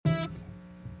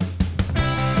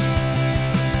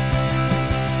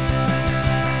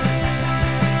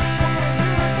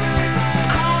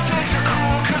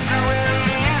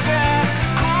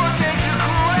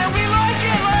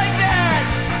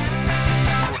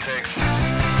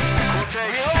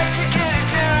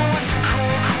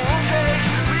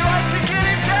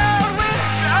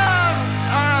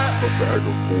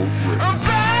beggar for grace.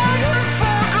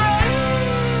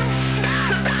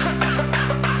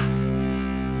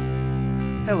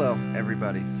 Hello,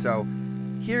 everybody. So,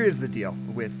 here is the deal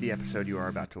with the episode you are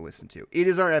about to listen to. It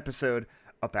is our episode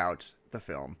about the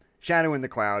film Shadow in the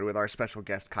Cloud with our special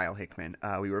guest, Kyle Hickman.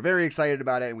 We were very excited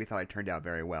about it, and we thought it turned out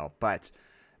very well. But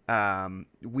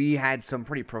we had some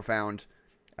pretty profound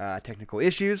technical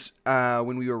issues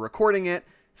when we were recording it.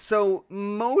 So,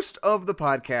 most of the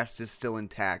podcast is still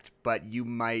intact, but you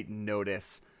might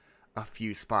notice a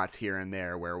few spots here and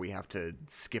there where we have to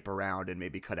skip around and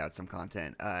maybe cut out some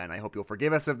content. And I hope you'll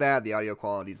forgive us of that. The audio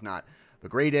quality is not the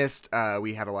greatest.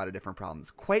 We had a lot of different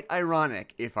problems. Quite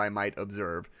ironic, if I might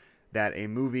observe, that a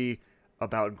movie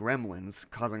about gremlins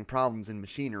causing problems in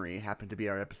machinery happened to be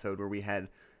our episode where we had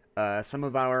some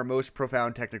of our most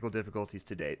profound technical difficulties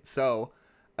to date. So,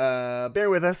 bear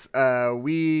with us.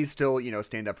 We still,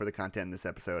 stand up for the content in this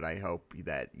episode. I hope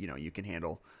that, you can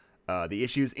handle the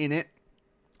issues in it.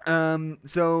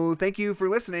 So thank you for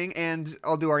listening, and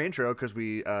I'll do our intro because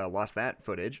we lost that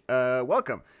footage.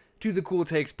 Welcome to the Cool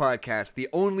Takes Podcast, the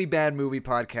only bad movie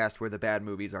podcast where the bad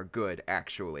movies are good,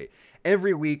 actually.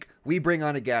 Every week, we bring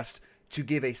on a guest to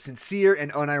give a sincere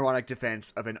and unironic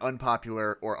defense of an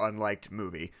unpopular or unliked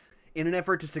movie, in an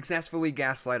effort to successfully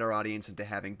gaslight our audience into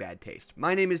having bad taste.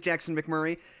 My name is Jackson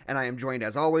McMurray, and I am joined,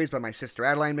 as always, by my sister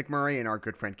Adeline McMurray and our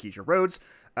good friend Keisha Rhodes.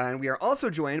 And we are also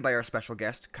joined by our special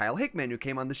guest, Kyle Hickman, who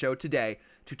came on the show today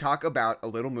to talk about a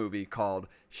little movie called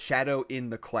Shadow in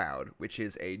the Cloud, which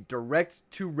is a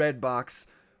direct-to-Redbox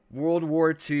World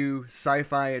War II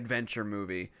sci-fi adventure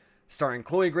movie starring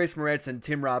Chloe Grace Moretz and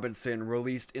Tim Robinson,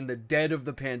 released in the dead of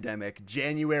the pandemic,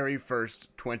 January 1st,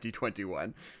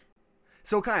 2021.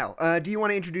 So, Kyle, do you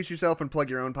want to introduce yourself and plug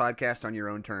your own podcast on your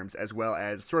own terms, as well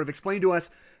as sort of explain to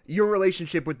us your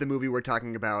relationship with the movie we're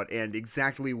talking about and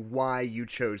exactly why you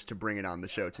chose to bring it on the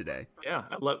show today? Yeah,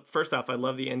 first off, I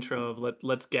love the intro of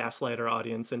let's gaslight our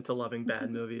audience into loving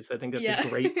bad movies. I think that's a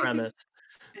great premise.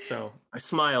 So I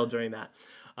smiled during that.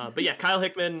 But yeah, Kyle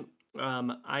Hickman.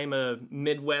 I'm a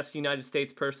Midwest United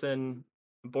States person,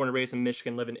 born and raised in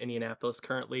Michigan, live in Indianapolis.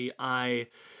 Currently, I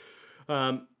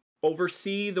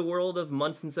oversee the world of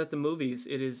Munson's at the Movies.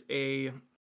 It is a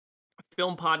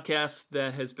film podcast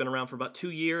that has been around for about 2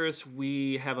 years.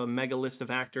 We have a mega list of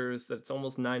actors that's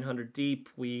almost 900 deep.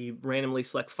 We randomly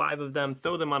select 5 of them,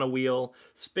 throw them on a wheel,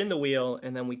 spin the wheel,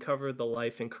 and then we cover the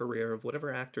life and career of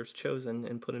whatever actor's chosen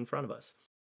and put in front of us.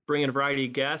 Bring in a variety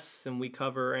of guests, and we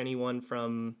cover anyone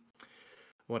from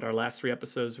what our last 3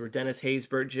 episodes were: Dennis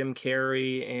Haysbert, Jim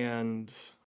Carrey, and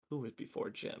who was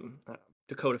before Jim?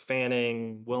 Dakota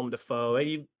Fanning, Willem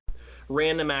Dafoe,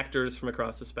 random actors from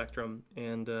across the spectrum.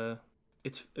 And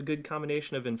it's a good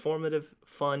combination of informative,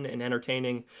 fun, and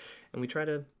entertaining. And we try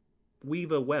to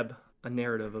weave a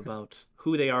narrative about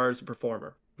who they are as a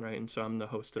performer, right? And so I'm the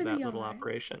host of that little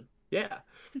operation. Yeah.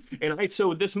 And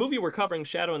so this movie we're covering,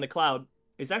 Shadow in the Cloud,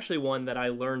 is actually one that I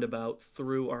learned about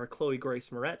through our Chloe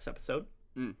Grace Moretz episode.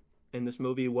 And this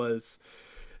movie was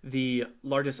the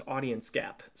largest audience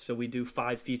gap. So we do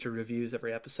 5 feature reviews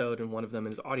every episode, and one of them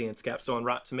is audience gap. So on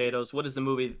Rotten Tomatoes, what is the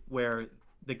movie where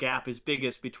the gap is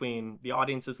biggest between the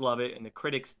audiences love it and the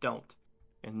critics don't?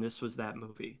 And this was that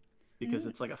movie, because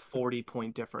it's like a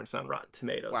 40-point difference on Rotten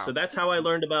Tomatoes. Wow. So that's how I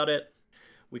learned about it.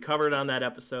 We covered it on that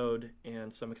episode,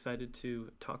 and so I'm excited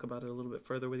to talk about it a little bit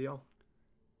further with y'all.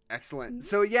 Excellent.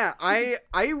 So yeah, I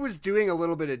was doing a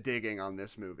little bit of digging on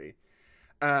this movie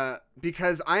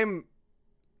because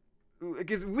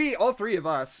we, all 3 of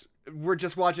us, were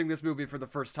just watching this movie for the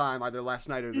first time, either last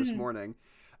night or this morning.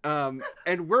 And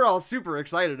we're all super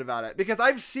excited about it because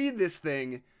I've seen this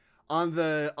thing on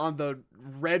the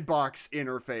Redbox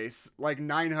interface like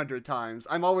 900 times.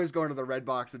 I'm always going to the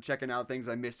Redbox and checking out things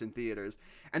I missed in theaters.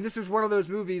 And this is one of those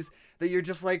movies that you're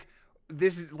just like,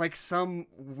 this is like some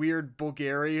weird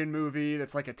Bulgarian movie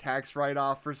that's like a tax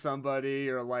write-off for somebody,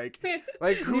 or like who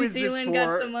New is Zealand this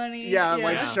for? got some money. Yeah,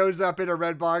 like shows up in a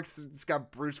Redbox. It's got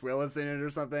Bruce Willis in it or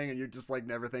something, and you just like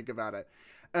never think about it.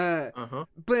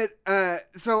 But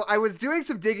so I was doing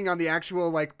some digging on the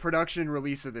actual like production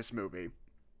release of this movie,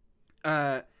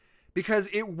 because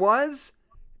it was.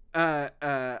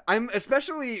 I'm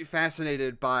especially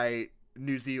fascinated by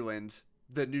New Zealand,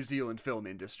 the New Zealand film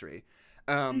industry.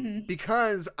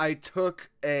 Because I took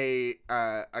a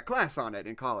class on it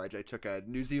in college. I took a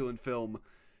New Zealand film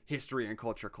history and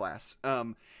culture class.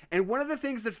 And one of the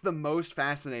things that's the most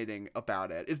fascinating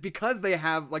about it is because they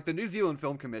have, like, the New Zealand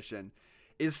Film Commission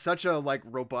is such a, like,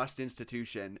 robust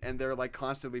institution, and they're, like,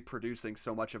 constantly producing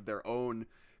so much of their own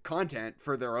content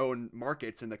for their own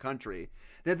markets in the country,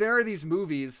 that there are these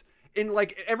movies in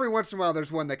like every once in a while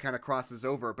there's one that kind of crosses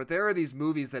over, but there are these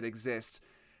movies that exist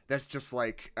that's just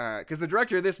like because the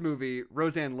director of this movie,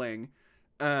 Roseanne Ling,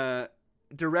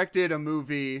 directed a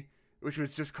movie which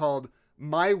was just called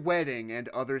My Wedding and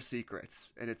Other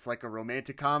Secrets, and it's like a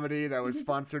romantic comedy that was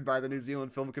sponsored by the New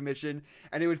Zealand Film Commission,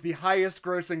 and it was the highest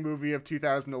grossing movie of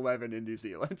 2011 in New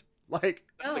Zealand. Like,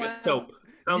 like a soap.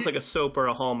 Sounds like a soap or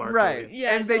a Hallmark right movie.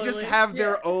 Yeah, and they just have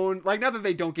their own, like, not that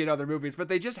they don't get other movies, but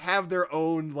they just have their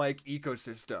own like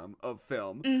ecosystem of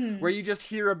film where you just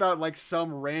hear about like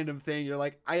some random thing, you're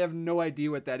like, I have no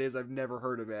idea what that is, I've never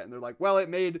heard of it, and they're like, well, it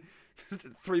made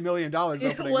 $3 million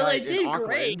opening night in Auckland.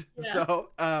 Great. Yeah. So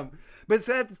but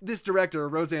that's this director,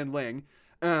 Roseanne Ling,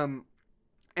 and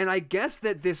I guess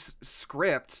that this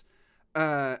script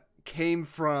came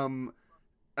from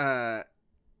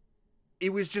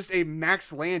it was just a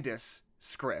Max Landis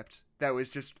script that was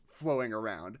just flowing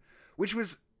around, which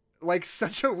was like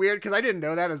such a weird, because I didn't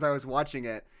know that as I was watching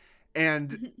it.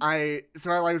 And I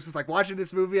was just like watching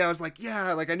this movie. I was like,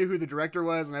 yeah, like I knew who the director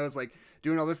was, and I was like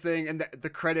doing all this thing. And the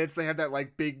credits, they had that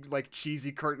like big, like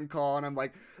cheesy curtain call. And I'm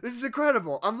like, this is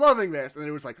incredible. I'm loving this. And then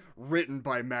it was like written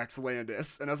by Max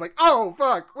Landis. And I was like, oh,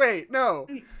 fuck, wait, no.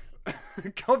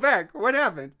 Go back. What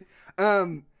happened?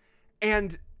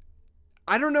 And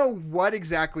I don't know what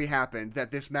exactly happened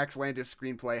that this Max Landis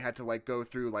screenplay had to like go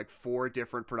through like 4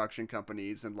 different production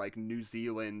companies and like New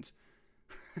Zealand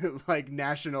like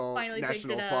national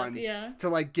funds to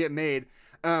like get made.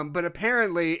 But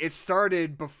apparently it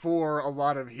started before a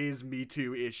lot of his Me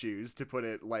Too issues, to put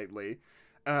it lightly.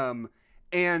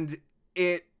 And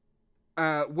it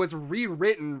was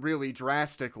rewritten really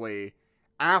drastically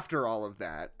after all of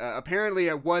that. Apparently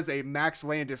it was a Max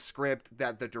Landis script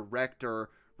that the director,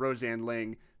 Roseanne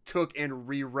Ling, took and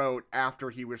rewrote after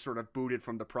he was sort of booted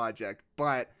from the project.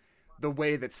 But the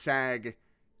way that SAG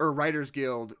or Writers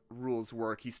Guild rules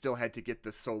work, he still had to get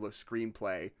the solo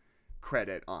screenplay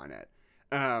credit on it.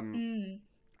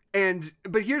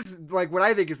 But here's like what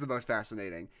I think is the most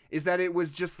fascinating is that it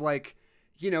was just like,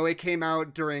 you know, it came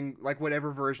out during like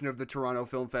whatever version of the Toronto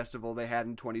Film Festival they had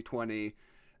in 2020,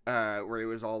 where it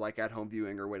was all like at home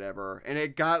viewing or whatever, and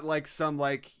it got like some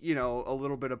like, you know, a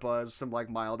little bit of buzz, some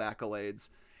like mild accolades,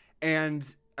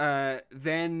 and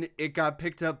then it got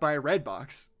picked up by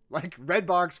Redbox. Like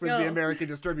Redbox was the American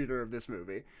distributor of this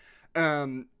movie.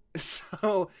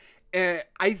 So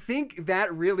I think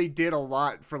that really did a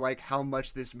lot for like how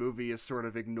much this movie is sort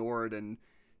of ignored and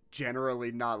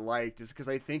generally not liked, is because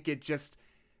I think it just,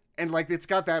 and like it's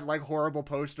got that like horrible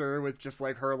poster with just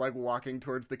like her like walking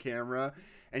towards the camera,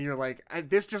 and you're like,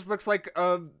 this just looks like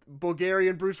a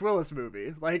Bulgarian Bruce Willis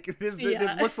movie. Like this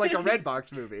looks like a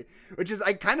Redbox movie, which is,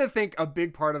 I kind of think, a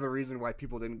big part of the reason why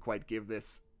people didn't quite give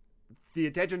this the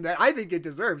attention that I think it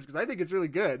deserves, because I think it's really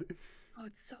good. Oh,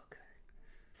 it's so good.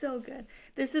 So good.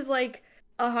 This is like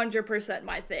 100%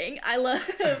 my thing. I love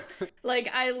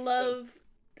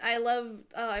I'm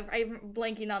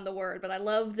blanking on the word, but I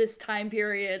love this time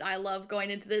period. I love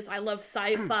going into this. I love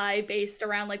sci-fi based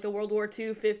around like the World War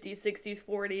II, 50s, 60s,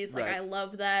 40s. Like, right. I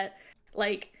love that.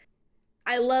 Like,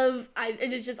 I love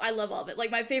all of it. Like,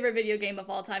 my favorite video game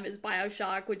of all time is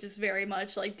BioShock, which is very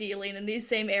much like dealing in these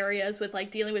same areas with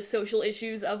like dealing with social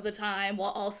issues of the time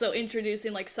while also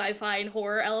introducing like sci-fi and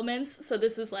horror elements. So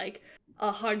this is like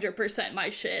 100% my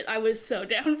shit. I was so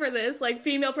down for this. Like,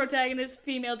 female protagonist,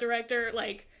 female director,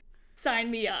 like,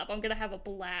 sign me up. I'm gonna have a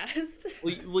blast.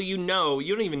 Well, you know,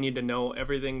 you don't even need to know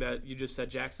everything that you just said,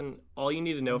 Jackson. All you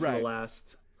need to know from the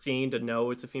last scene to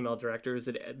know it's a female director is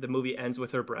that the movie ends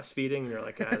with her breastfeeding, and you're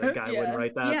like, that guy wouldn't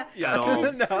write that at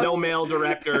all. No male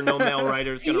director, no male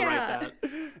writer's gonna write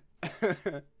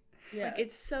that. Like,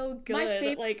 it's so good. My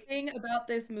favorite thing about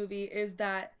this movie is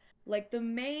that, like, the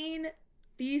main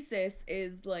thesis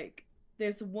is like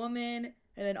this woman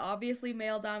in an obviously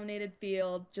male-dominated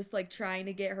field just like trying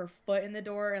to get her foot in the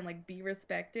door and like be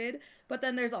respected, but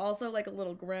then there's also like a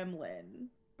little gremlin.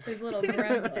 There's a little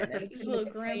gremlin, and it's a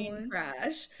little gremlin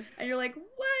crash, and you're like,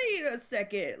 wait a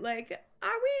second, like, are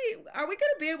we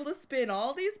gonna be able to spin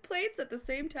all these plates at the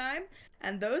same time?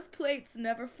 And those plates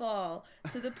never fall,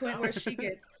 to the point where she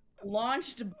gets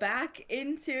launched back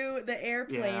into the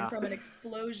airplane from an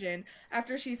explosion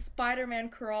after she Spider-Man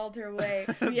crawled her way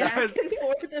back and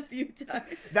forth a few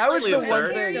times. That was the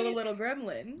one thing. Still a little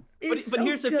gremlin. But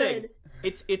here's the thing.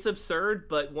 It's absurd,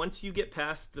 but once you get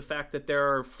past the fact that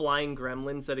there are flying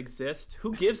gremlins that exist,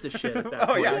 who gives a shit at that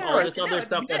point? All this other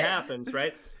stuff that happens,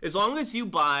 right? As long as you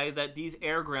buy that these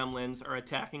air gremlins are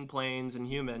attacking planes and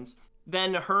humans,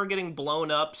 then her getting blown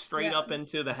up straight up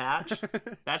into the hatch,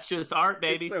 that's just art,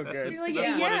 baby. It's so good. That's what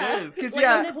it is. Because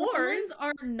the Horns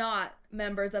are not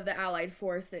members of the Allied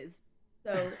forces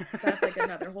So that's like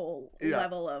another whole Yeah.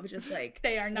 level of just like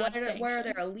They are not what are their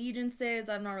sanctioned. allegiances?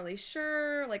 I'm not really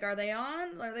sure. Like, are they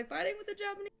fighting with the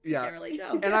Japanese? Yeah. Can't really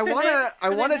tell. And I wanna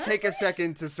not take a Nazis?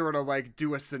 second to sort of like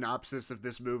do a synopsis of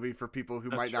this movie for people who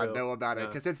That's might not true. know about it, Yeah.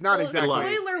 because it's not Well,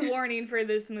 exactly. spoiler warning for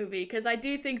this movie, because I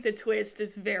do think the twist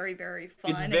is very, very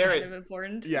fun and very- kind of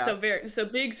important. Yeah. So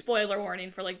big spoiler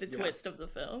warning for like the Yeah. twist of the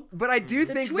film. But I do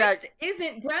The think twist that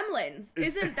isn't Gremlins.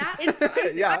 It's- Isn't that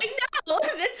yeah. I know the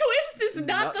twist is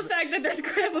not the Not- fact that there's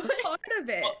gremlins. part of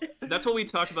it? That's what we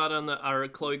talked about on our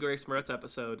Chloe Grace Moretz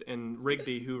episode, and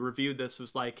Rigby, who reviewed this,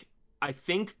 was like, I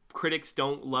think critics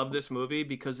don't love this movie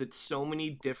because it's so many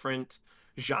different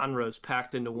genres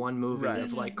packed into one movie Right.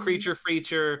 of like Mhm. creature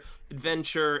feature,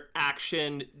 adventure,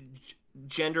 action,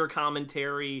 gender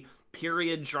commentary,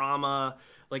 period drama.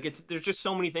 Like there's just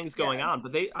so many things going Yeah. on,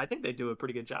 but I think they do a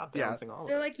pretty good job Yeah. balancing all of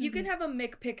They're it. like, you can have a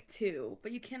McPick 2,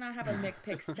 but you cannot have a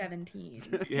McPick 17.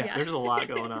 Yeah, Yeah. there's a lot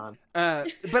going on.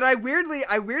 But I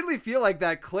weirdly feel like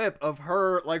that clip of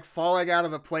her like falling out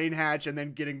of the plane hatch and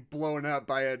then getting blown up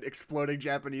by an exploding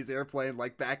Japanese airplane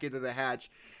like back into the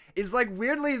hatch is like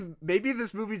weirdly maybe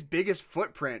this movie's biggest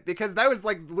footprint, because that was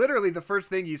like literally the first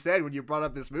thing you said when you brought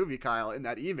up this movie, Kyle, in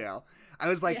that email. I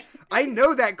was like, Yeah. I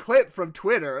know that clip from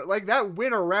Twitter. Like that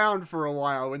went around for a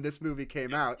while when this movie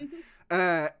came out.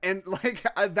 And like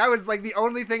that was like the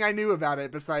only thing I knew about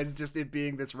it besides just it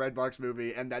being this Redbox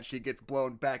movie and that she gets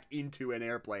blown back into an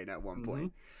airplane at one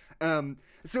point.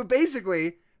 So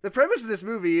basically, the premise of this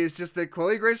movie is just that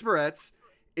Chloe Grace Moretz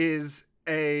is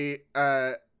a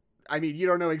I mean, you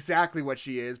don't know exactly what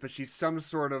she is, but she's some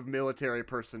sort of military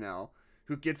personnel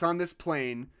who gets on this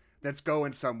plane that's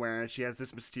going somewhere, and she has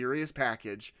this mysterious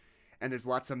package, and there's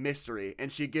lots of mystery,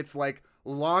 and she gets like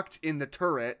locked in the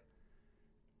turret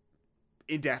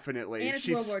indefinitely. And it's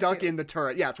She's World War stuck II. in the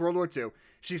turret. Yeah, it's World War II.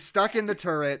 She's stuck in the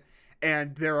turret,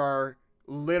 and there are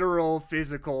literal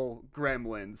physical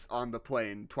gremlins on the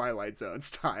plane, Twilight Zone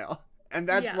style. And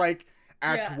that's Yeah. like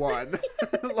Act Yeah. 1.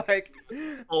 Like,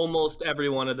 Almost every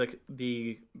one of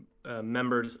the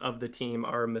members of the team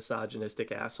are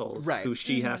misogynistic assholes Right. who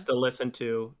she has to listen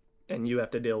to, and you have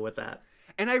to deal with that.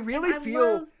 and I really I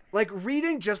feel love- like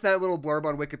reading just that little blurb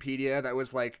on Wikipedia that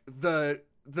was like the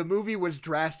movie was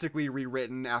drastically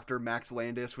rewritten after Max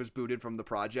Landis was booted from the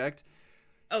project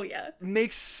Oh yeah.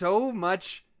 makes so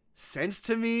much sense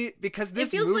to me, because this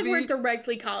It feels movie like we're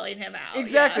directly calling him out.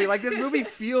 exactly yeah. like this movie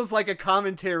feels like a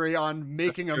commentary on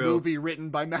making That's a true. movie written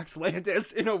by Max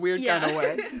Landis in a weird Yeah. kind of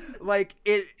way. Like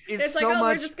it is It's so like, oh,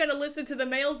 much we're just gonna listen to the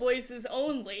male voices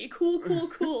only.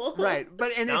 Cool. right,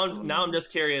 but and it's Now I'm just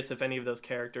curious if any of those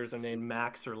characters are named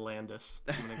Max or Landis.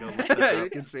 I'm gonna go look that You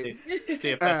up can and see. see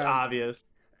if that's Um, obvious.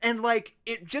 and like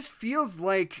it just feels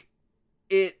like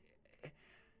it,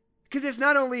 because it's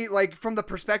not only like from the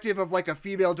perspective of like a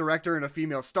female director and a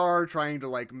female star trying to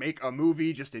like make a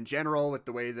movie just in general with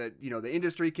the way that, you know, the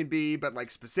industry can be, but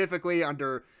like specifically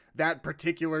under that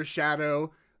particular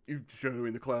shadow in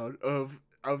the cloud of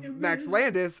Max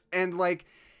Landis. And like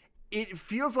it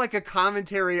feels like a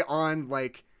commentary on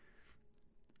like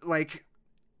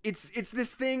it's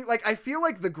this thing, like I feel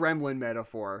like the gremlin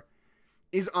metaphor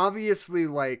is obviously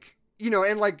like, you know,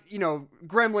 and like, you know,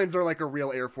 gremlins are like a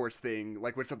real Air Force thing.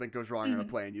 Like when something goes wrong on a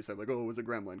plane, you said like, oh, it was a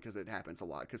gremlin, because it happens a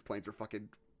lot, because planes are fucking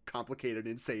complicated,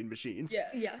 insane machines. Yeah.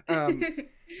 Yeah.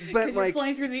 But 'Cause you're like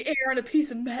flying through the air on a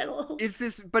piece of metal. it's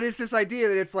this idea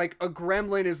that it's like a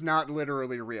gremlin is not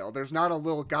literally real. There's not a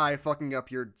little guy fucking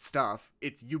up your stuff.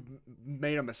 It's you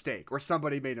made a mistake, or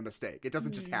somebody made a mistake. It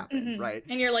doesn't just happen, Mhm. right?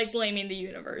 And you're like blaming the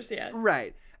universe, yeah.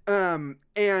 Right.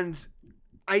 And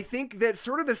I think that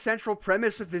sort of the central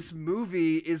premise of this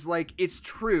movie is like, it's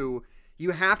true.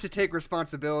 You have to take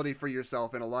responsibility for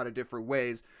yourself in a lot of different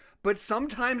ways, but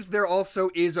sometimes there also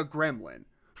is a gremlin.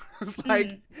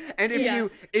 Like, and if Yeah.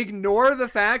 you ignore the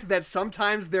fact that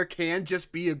sometimes there can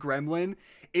just be a gremlin,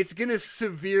 it's gonna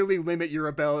severely limit your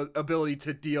ability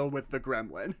to deal with the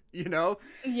gremlin, you know?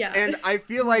 Yeah. And I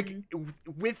feel like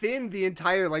within the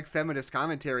entire like feminist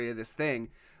commentary of this thing,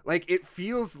 like it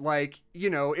feels like, you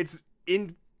know, it's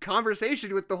in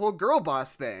conversation with the whole girl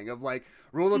boss thing of like,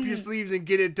 roll up your sleeves and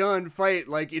get it done, fight,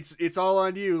 like it's all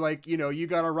on you, like, you know, you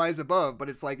gotta rise above. But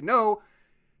it's like, no,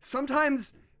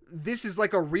 sometimes this is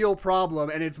like a real problem,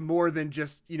 and it's more than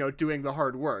just, you know, doing the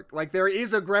hard work. Like there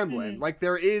is a gremlin, like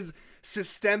there is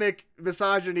systemic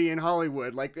misogyny in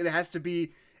Hollywood, like it has to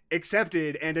be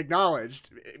accepted and acknowledged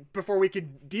before we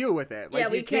can deal with it. Like yeah,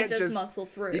 we you can't just muscle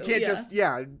through. you can't just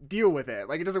deal with it.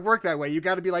 Like it doesn't work that way. You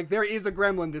got to be like, there is a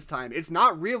gremlin this time. It's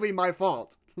not really my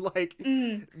fault. Like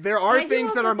there are I do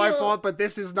things that also are my feel- fault, but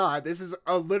this is not. This is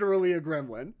literally a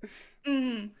gremlin.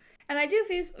 And And I do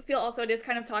feel also it is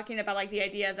kind of talking about like the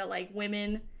idea that like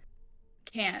women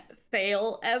can't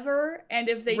fail ever, and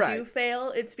if they do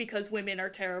fail, it's because women are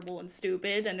terrible and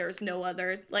stupid, and there's no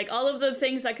other, like, all of the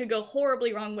things that could go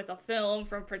horribly wrong with a film,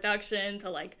 from production to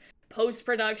like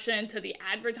post-production to the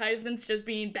advertisements just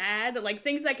being bad, like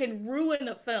things that can ruin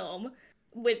a film,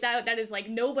 without that is like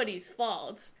nobody's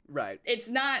fault. Right. It's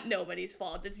not nobody's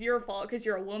fault. It's your fault because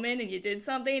you're a woman and you did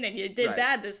something and you did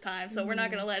bad this time, so we're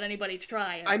not gonna let anybody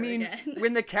try ever again.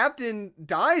 When the captain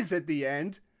dies at the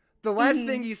end, the last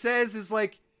thing he says is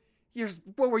like,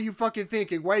 what were you fucking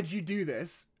thinking? Why'd you do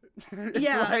this?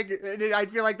 Like, I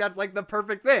feel like that's like the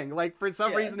perfect thing. Like, for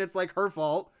some reason, it's like her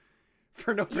fault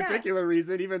for no particular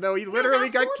reason, even though he literally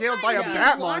got killed by a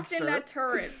bat monster. In that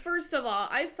turret. First of all,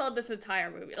 I felt this entire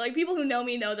movie. Like, people who know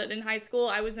me know that in high school,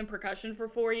 I was in percussion for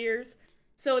 4 years.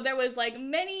 So there was like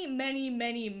many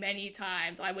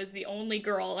times I was the only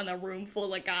girl in a room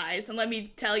full of guys. And let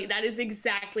me tell you, that is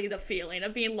exactly the feeling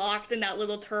of being locked in that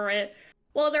little turret.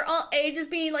 Well, they're all just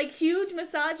being like huge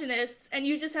misogynists, and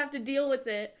you just have to deal with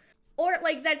it. Or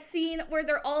like that scene where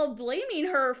they're all blaming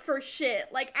her for shit,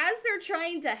 like as they're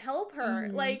trying to help her.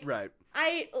 Like,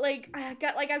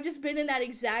 I've just been in that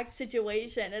exact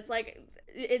situation. It's like,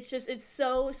 it's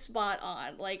so spot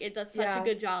on. Like, it does such a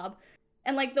good job.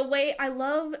 And like the way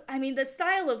the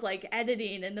style of like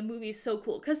editing in the movie is so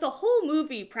cool, because the whole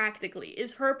movie practically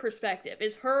is her perspective,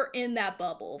 is her in that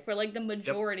bubble for like the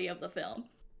majority of the film.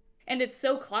 And it's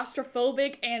so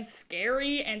claustrophobic and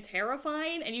scary and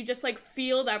terrifying, and you just like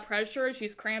feel that pressure as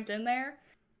she's cramped in there.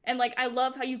 And like, I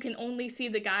love how you can only see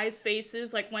the guys'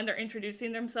 faces like when they're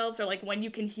introducing themselves, or like when you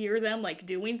can hear them like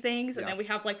doing things, and then we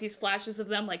have like these flashes of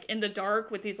them like in the dark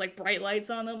with these like bright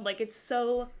lights on them. Like, it's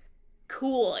so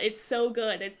cool. It's so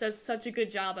good. It does such a good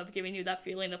job of giving you that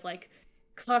feeling of like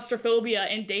claustrophobia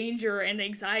and danger and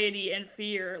anxiety and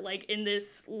fear, like in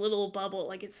this little bubble.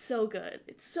 Like, it's so good.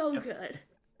 It's so good.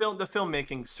 The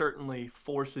filmmaking certainly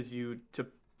forces you to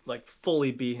like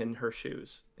fully be in her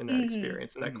shoes in that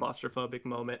experience, in that claustrophobic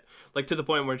moment, like to the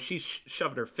point where she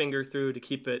shoved her finger through to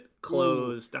keep it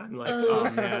closed. I'm like, oh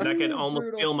man, I can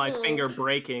almost feel my finger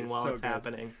breaking while it's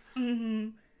happening.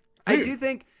 I do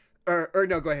think, or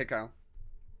no, go ahead, Kyle.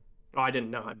 Oh, I didn't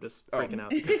know. I'm just freaking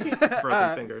out.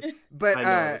 Broken fingers. But I know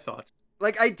other thoughts.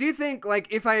 Like, I do think,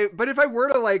 like, if I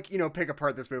were to, like, you know, pick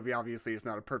apart this movie, obviously it's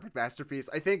not a perfect masterpiece.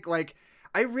 I think, like,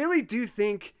 I really do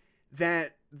think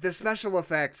that the special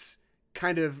effects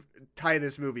kind of tie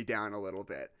this movie down a little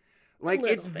bit. Like,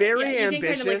 it's very ambitious. You can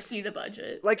kind of, like, see the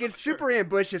budget. Like, it's super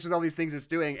ambitious with all these things it's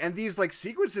doing. And these, like,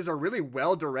 sequences are really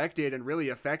well directed and really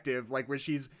effective. Like, when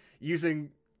she's using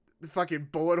the fucking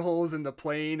bullet holes in the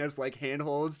plane as, like,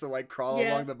 handholds to, like, crawl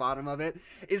along the bottom of it.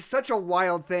 It's such a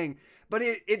wild thing. But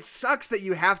it sucks that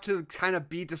you have to kind of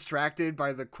be distracted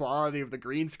by the quality of the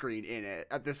green screen in it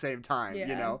at the same time, you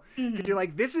know? Because you're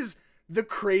like, this is the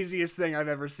craziest thing I've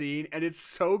ever seen, and it's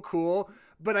so cool,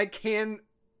 but I can't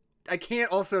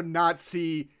also not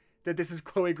see that this is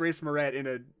Chloe Grace Moretz in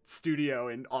a studio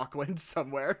in Auckland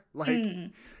somewhere,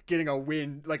 like getting a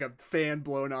wind, like a fan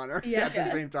blown on her at the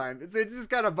same time. It's just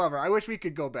kind of a bummer. I wish we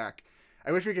could go back.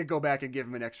 I wish we could go back and give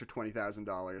him an extra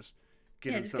 $20,000.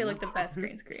 Just get like the best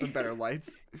green screen. Some better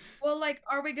lights. Well, like,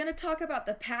 are we gonna talk about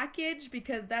the package?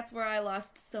 Because that's where I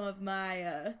lost some of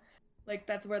my, like,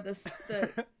 that's where the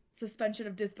suspension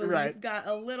of disbelief got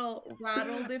a little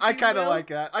rattled, if I kind of will. like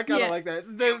that. I kind of like that.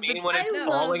 You mean when it's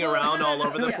falling around all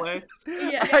over the place?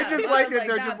 I just like that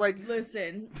they're just like,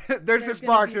 listen, there's this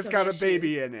box that's got a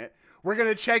baby in it. We're going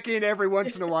to check in every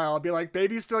once in a while. I'll be like,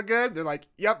 baby's still good? They're like,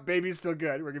 yep, baby's still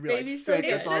good. We're going to be like, sick,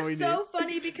 that's all we need. It's just so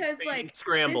funny because, like,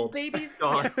 scrambled. This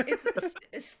baby's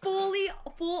it's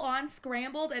full on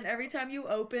scrambled, and every time you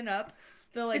open up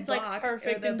the, like, it's box like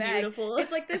perfect or the and bag, beautiful.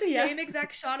 it's like the same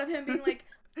exact shot of him being like,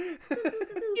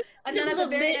 and then at the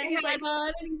very end, he's like,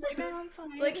 oh, I'm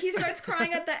fine. Like, he starts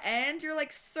crying at the end. You're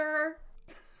like, sir,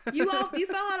 you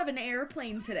fell out of an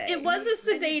airplane today. It was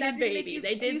a sedated baby.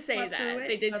 They did say that.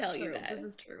 They did tell you that. This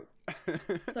is true. So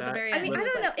at the very end, I mean, I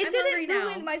don't know. It didn't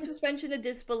ruin my suspension of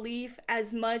disbelief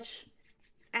as much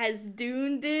as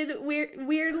Dune did.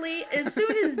 Weirdly, as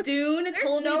soon as Dune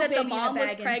told me that the mom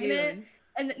was pregnant.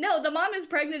 And no, the mom is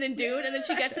pregnant in Dune, and then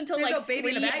she gets into like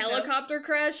 3 helicopter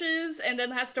crashes, and then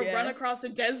has to run across a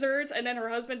desert, and then her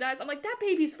husband dies. I'm like, that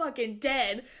baby's fucking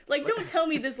dead. Like, don't tell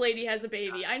me this lady has a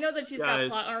baby. I know that she's got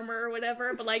plot armor or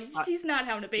whatever, but like, she's not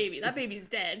having a baby. That baby's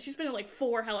dead. She's been in like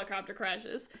 4 helicopter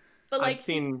crashes. But like, I've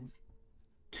seen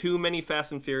too many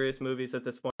Fast and Furious movies at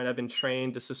this point. I've been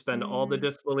trained to suspend all the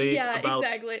disbelief about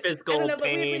physical I don't know, but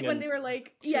pain. when they were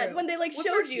like, when they like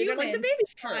showed you, they're like, the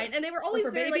baby's fine, and they were always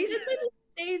very like,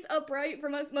 stays upright for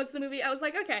most of the movie. I was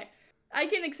like, okay, I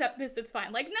can accept this. It's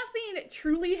fine. Like, nothing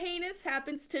truly heinous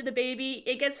happens to the baby.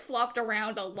 It gets flopped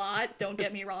around a lot. Don't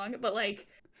get me wrong, but like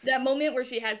that moment where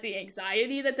she has the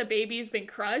anxiety that the baby's been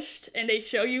crushed, and they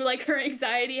show you like her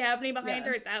anxiety happening behind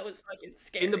her. That was fucking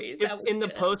scary. In the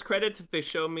post credits, if they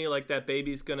show me like that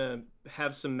baby's gonna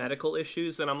have some medical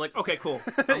issues, then I'm like, okay, cool,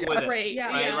 I'm with it. Great. Yeah,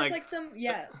 right? yeah, Like, like some,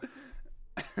 yeah.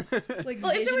 Like,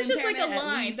 well, if there was just like a impairment, at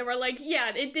line least. that were like,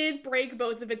 yeah, it did break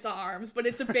both of its arms, but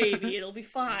it's a baby, it'll be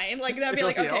fine. Like, that'd be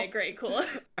like, okay, great, cool.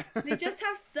 They just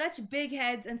have such big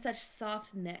heads and such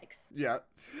soft necks. Yeah.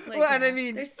 Like, Well, and I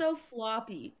mean, they're so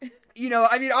floppy. you know,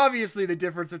 I mean, obviously the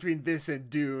difference between this and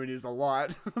Dune is a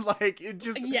lot. Like, it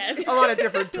just Yes. a lot of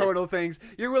different tonal things.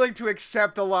 You're willing to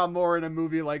accept a lot more in a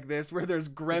movie like this, where there's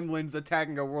gremlins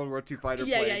attacking a World War II fighter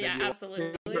plane. Yeah,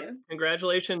 absolutely.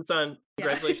 Congratulations on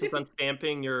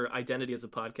stamping your identity as a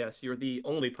podcast. You're the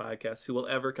only podcast who will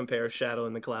ever compare Shadow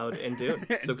in the Cloud and Dune.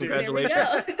 So Dude, congratulations.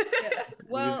 Go.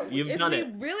 Well, You've if done we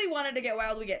it. really wanted to get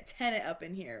wild, we get Tenet up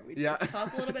in here. We just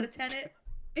toss a little bit of Tenet.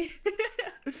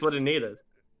 That's what it needed.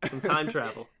 Some time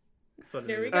travel. That's what it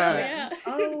There we needed. go. Yeah.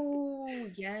 Oh,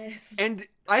 yes. And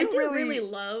I I do really... really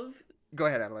love. Go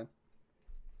ahead, Adeline.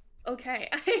 Okay,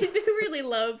 I do really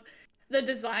love the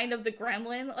design of the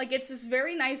gremlin. Like, it's this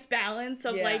very nice balance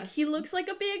of like he looks like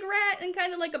a big rat and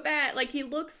kind of like a bat. Like, he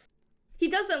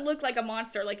doesn't look like a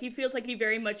monster. Like, he feels like he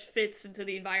very much fits into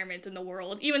the environment in the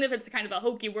world, even if it's kind of a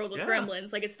hokey world with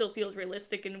gremlins. Like, it still feels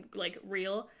realistic and like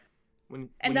real. When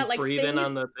that, you like, breathe thing in that-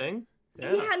 on the thing. Yeah,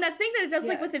 and that thing that it does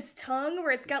like with its tongue,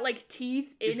 where it's got like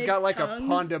teeth in its It's got like a tongues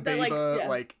Ponda that, Baba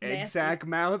like, egg nasty. sac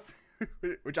mouth,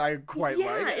 which I quite like.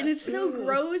 Yeah, and it's so Ooh.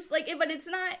 gross. Like, but it's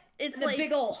not. It's the like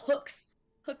big old hooks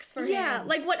for yeah, hands.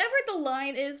 like whatever the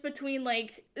line is between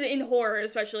like in horror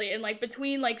especially, and like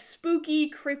between like spooky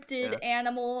cryptid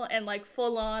animal and like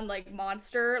full on like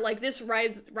monster. Like this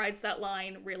rides that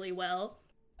line really well.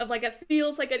 Of like it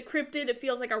feels like a cryptid, it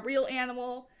feels like a real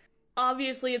animal.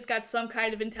 Obviously, it's got some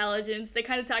kind of intelligence. They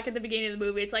kind of talk at the beginning of the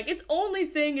movie. It's like, its only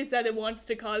thing is that it wants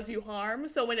to cause you harm.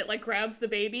 So when it, like, grabs the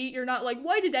baby, you're not like,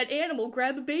 why did that animal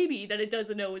grab a baby that it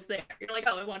doesn't know is there? You're like,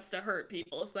 oh, it wants to hurt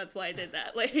people, so that's why I did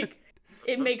that. Like,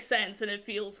 it makes sense, and it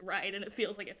feels right, and it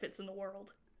feels like it fits in the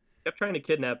world. Kept trying to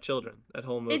kidnap children that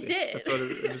whole movie. It did. That's what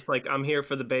it was like, I'm here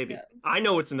for the baby. Yeah. I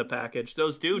know what's in the package.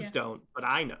 Those dudes don't, but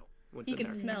I know what's He in can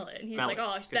there. smell it, and he's Smell like, it.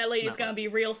 oh, Can that lady's smell gonna it. be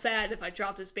real sad if I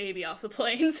drop this baby off the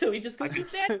plane, so he just goes to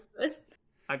stand.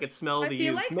 I could smell I the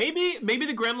feel youth. like- Maybe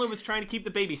the gremlin was trying to keep the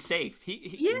baby safe.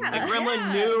 Yeah, the gremlin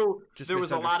yeah. knew Just there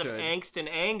was a lot of misunderstood. angst and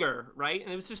anger, right?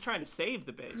 And it was just trying to save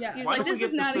the baby. Yeah. He was Why like, don't we this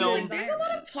is get the not a good film- environment. There's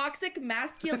a lot of toxic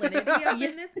masculinity up in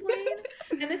this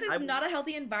plane, and this is I- not a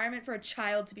healthy environment for a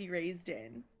child to be raised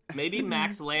in. Maybe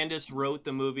Max Landis wrote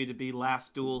the movie to be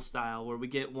Last Duel style, where we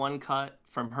get one cut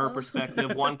from her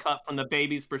perspective, one cut from the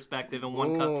baby's perspective, and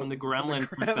one cut from the gremlin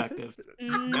perspective.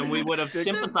 And we would have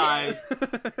sympathized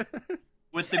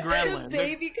with the gremlin. The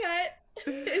baby cut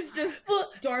is just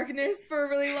darkness for a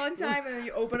really long time, and then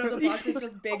you open up the box, it's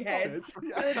just big heads.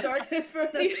 And the darkness for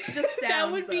just sounds. That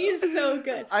would be so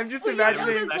good. I'm just Well, yeah,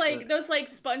 imagining. those like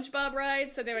SpongeBob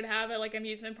rides that they would have at like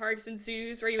amusement parks and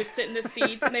zoos, where you would sit in the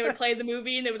seat and they would play the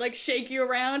movie and they would like shake you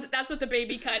around. That's what the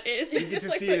baby cut is. You get Just to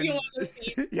like see put it you in- on the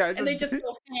seat, Yeah, it's and they just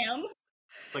go ham.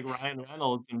 Like Ryan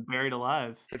Reynolds in Buried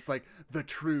Alive. It's like the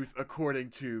truth according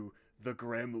to the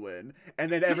gremlin,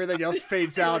 and then everything else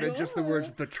fades out, and just the words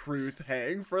 "the truth"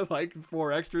 hang for like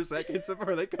 4 extra seconds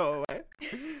before they go away.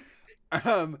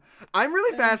 I'm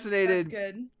really fascinated That's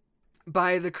good.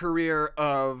 by the career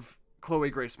of Chloe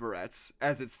Grace Moretz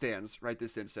as it stands right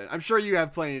this instant. I'm sure you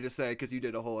have plenty to say because you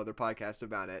did a whole other podcast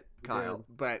about it, Kyle.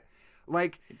 did. But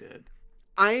like, He did.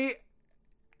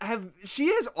 she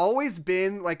has always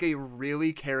been like a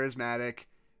really charismatic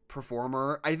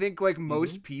performer. I think like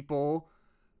most people,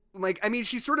 like, I mean,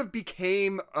 she sort of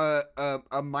became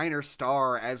a minor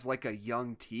star as like a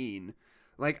young teen.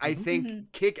 Like, I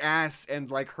think Kick-Ass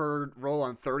and like her role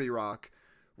on 30 Rock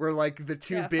were like the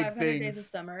two big 500 things. Days of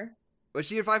Summer. Was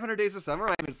she in 500 Days of Summer?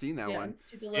 I haven't seen that Yeah, one.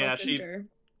 she's the little Yeah, sister.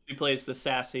 She plays the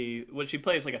sassy. Well, she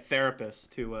plays like a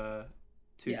therapist to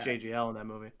Yeah. JGL in that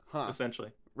movie, Huh.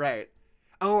 essentially. Right.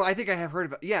 Oh, I think I have heard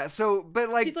about. Yeah. So, but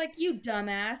like, She's like, you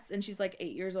dumbass, and she's like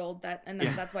 8 years old.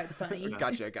 That's why it's funny.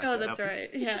 gotcha. Oh, that's right.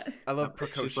 Yeah. I love She's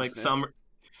precociousness. like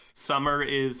summer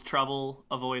is trouble,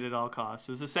 avoid at all costs.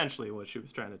 Is essentially what she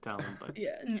was trying to tell him, but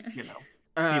Yeah. you know,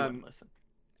 he wouldn't listen.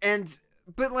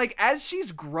 But like, as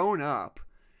she's grown up,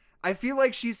 I feel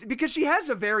like because she has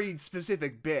a very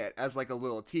specific bit as like a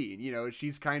little teen, you know,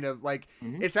 she's kind of like,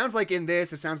 it sounds like in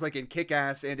this, it sounds like in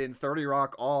Kick-Ass and in 30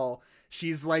 Rock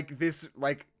she's like this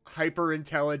like hyper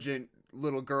intelligent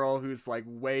little girl who's like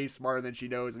way smarter than she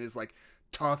knows and is like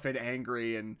tough and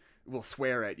angry and will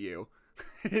swear at you.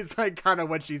 It's like kind of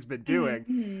what she's been doing.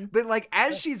 Mm-hmm. But like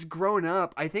as she's grown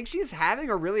up, I think she's having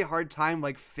a really hard time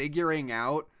like figuring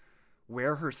out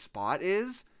where her spot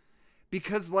is.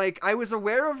 Because like I was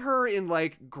aware of her in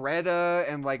like Greta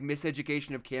and like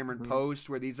Miseducation of Cameron Post,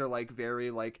 where these are like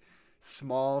very like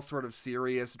small sort of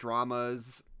serious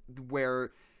dramas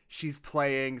where she's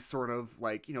playing sort of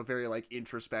like, you know, very like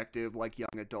introspective like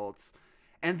young adults.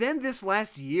 And then this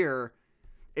last year,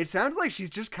 it sounds like she's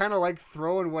just kind of like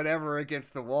throwing whatever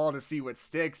against the wall to see what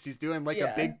sticks. She's doing like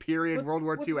a big period World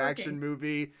War II action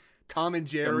movie, Tom and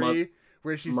Jerry,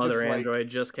 where she's Mother just Android like,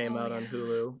 just came out on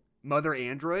Hulu. Mother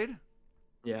Android?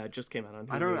 Yeah, it just came out on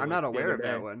Hulu. I'm not aware of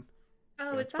that one.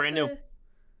 Oh, Yeah, it's it's brand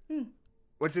new.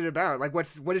 What's it about? Like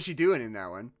what is she doing in that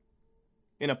one?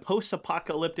 In a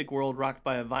post-apocalyptic world rocked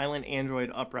by a violent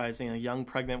android uprising, a young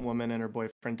pregnant woman and her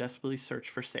boyfriend desperately search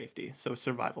for safety. So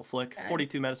survival flick, Nice.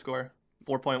 42 Metascore,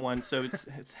 4.1. So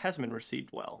it hasn't been received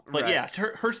well. But Right. yeah,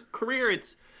 her career,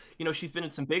 it's, you know, she's been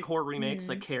in some big horror remakes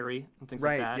like Carrie and things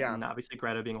Right, like that, yeah. and obviously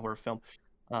Greta being a horror film.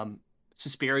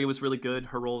 Suspiria was really good.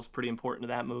 Her role was pretty important to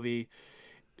that movie.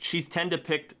 She's tend to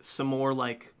pick some more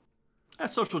like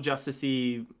social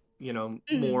justice-y, you know,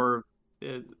 more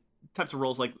types of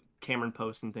roles like Cameron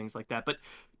Post and things like that. But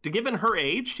given her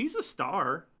age, she's a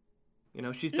star. You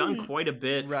know, she's done quite a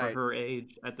bit for her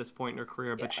age at this point in her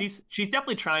career. But she's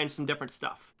definitely trying some different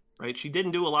stuff, right? She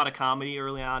didn't do a lot of comedy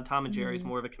early on. Tom and Jerry's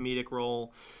more of a comedic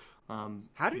role.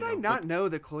 How did I not know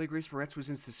that Chloe Grace Moretz was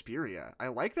in Suspiria? I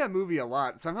like that movie a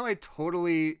lot. Somehow I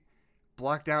totally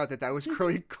blocked out that was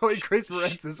Chloe Grace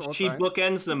Moretz this whole she time.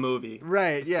 bookends the movie.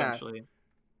 Right, yeah. Essentially.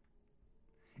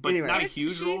 But Anyway. not a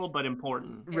huge role, but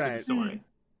important to the Right. story.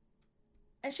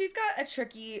 And she's got a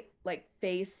tricky like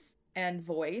face and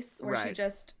voice where she Right.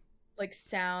 just like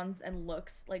sounds and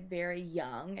looks like very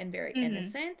young and very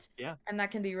innocent. Yeah. And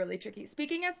that can be really tricky.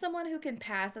 Speaking as someone who can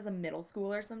pass as a middle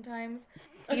schooler sometimes,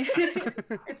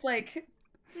 it's like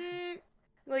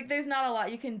there's not a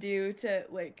lot you can do to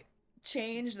like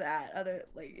change that. Other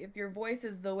like if your voice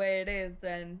is the way it is,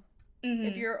 then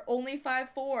if you're only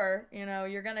 5'4", you know,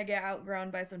 you're gonna get outgrown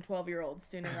by some 12-year-olds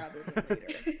sooner rather than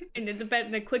later.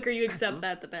 And the quicker you accept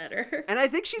that, the better. And I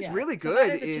think she's really So that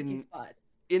good is a tricky spot.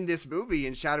 in this movie,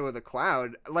 in Shadow of the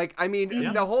Cloud. Like, I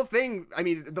mean, the whole thing, I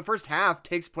mean, the first half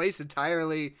takes place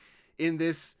entirely in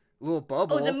this little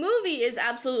bubble. Oh, the movie is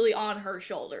absolutely on her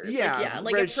shoulders. Yeah,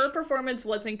 Like if her performance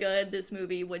wasn't good, this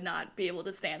movie would not be able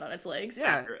to stand on its legs. Yeah.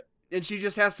 Accurate. And she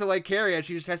just has to like carry it.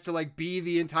 She just has to like be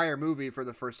the entire movie for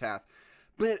the first half.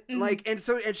 But like, and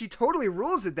she totally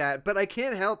rules at that. But I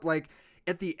can't help like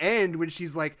at the end when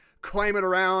she's like climbing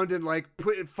around and like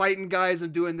fighting guys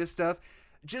and doing this stuff,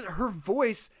 just her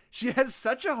voice, she has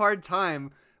such a hard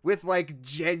time with like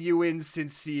genuine,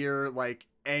 sincere like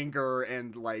anger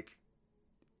and like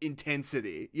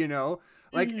intensity, you know?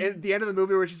 Like at the end of the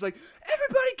movie where she's like,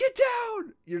 everybody get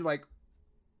down! You're like,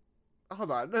 hold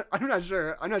on, I'm not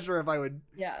sure if I would.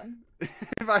 Yeah.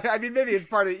 I mean, maybe it's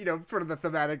part of, you know, sort of the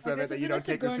thematics of Like, it that you don't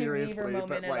take her Sigourney Weaver seriously, moment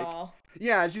but at like, all.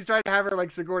 yeah, she's trying to have her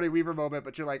like Sigourney Weaver moment,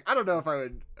 but you're like, I don't know if I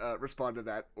would respond to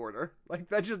that order. Like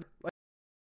that just. Like...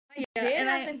 I did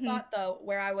have this thought though,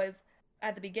 where I was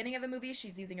at the beginning of the movie,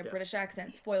 she's using a British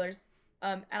accent. Spoilers.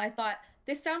 And I thought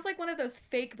this sounds like one of those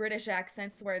fake British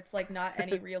accents where it's like not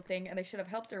any real thing, and they should have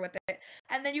helped her with it.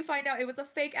 And then you find out it was a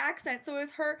fake accent, so it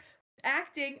was her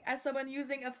acting as someone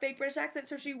using a fake British accent,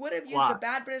 so she would have used a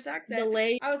bad British accent.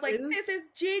 I was like, this is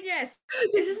genius.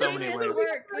 This is so genius many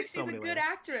work. Like So she's a many good layers.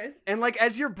 actress. And like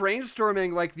as you're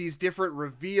brainstorming like these different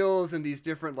reveals and these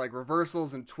different like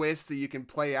reversals and twists that you can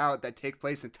play out that take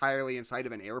place entirely inside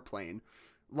of an airplane,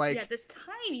 like this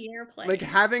tiny airplane. like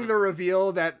having the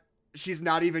reveal that she's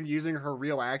not even using her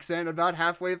real accent about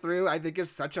halfway through, I think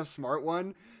is such a smart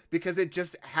one because it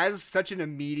just has such an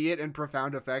immediate and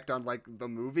profound effect on like the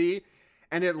movie.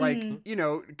 And it like, you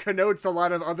know, connotes a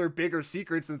lot of other bigger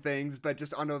secrets and things, but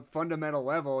just on a fundamental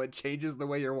level, it changes the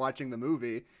way you're watching the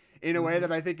movie in a way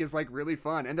that I think is like really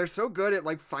fun. And they're so good at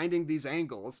like finding these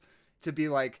angles to be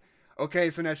like, okay,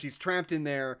 so now she's trapped in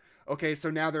there. Okay, so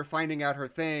now they're finding out her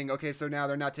thing. Okay, so now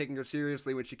they're not taking her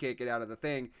seriously when she can't get out of the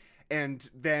thing. And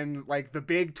then like the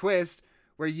big twist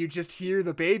where you just hear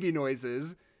the baby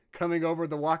noises coming over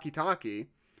the walkie-talkie.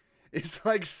 It's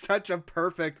like such a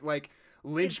perfect like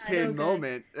linchpin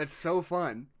moment. That's so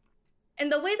fun.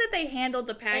 And the way that they handled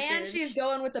the package. And she's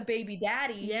going with the baby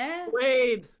daddy. Yeah.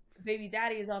 Wade. Baby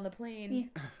daddy is on the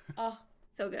plane. Yeah. Oh,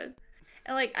 So good.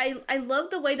 And like I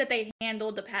love the way that they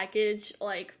handled the package,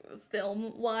 like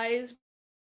film wise,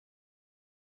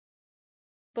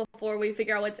 before we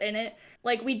figure out what's in it.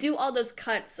 Like we do all those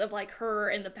cuts of like her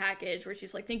in the package where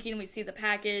she's like thinking we see the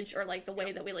package, or like the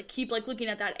way that we like keep like looking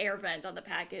at that air vent on the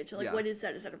package. Like what is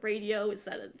that? Is that a radio? Is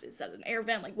that an air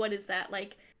vent? Like what is that?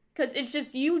 Like because it's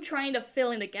just you trying to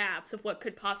fill in the gaps of what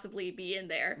could possibly be in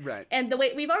there. Right. And the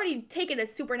way we've already taken a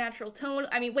supernatural tone.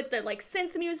 I mean, with the like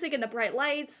synth music and the bright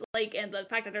lights, like, and the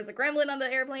fact that there's a gremlin on the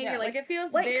airplane, Yeah, you're like it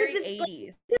feels what very could this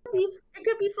 80s. it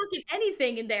could be fucking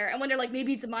anything in there. And when they're like,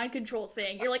 maybe it's a mind control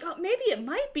thing, you're like, oh, maybe it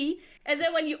might be. And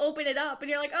then when you open it up and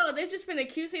you're like, oh, they've just been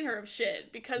accusing her of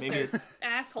shit because they're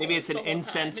assholes. Maybe it's an the whole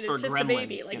incense time. for it's just gremlins, a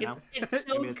baby. Like it's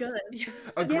so good.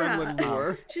 A gremlin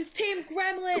lure. She's Team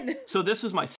Gremlin. So this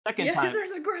was my second time.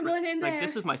 There's a gremlin in there. Like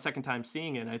this is my second time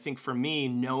seeing it. I think for me,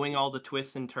 knowing all the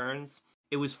twists and turns,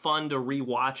 it was fun to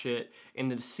rewatch it and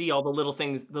to see all the little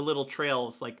things, the little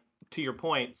trails, like to your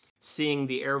point, seeing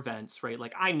the air vents, right?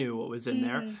 Like I knew what was in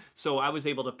there. So I was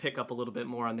able to pick up a little bit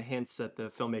more on the hints that the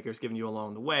filmmaker's giving you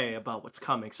along the way about what's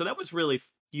coming. So that was really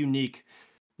unique,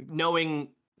 knowing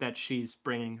that she's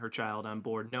bringing her child on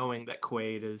board, knowing that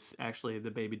Quaid is actually the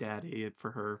baby daddy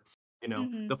for her, you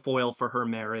know, the foil for her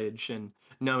marriage, and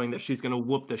knowing that she's going to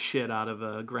whoop the shit out of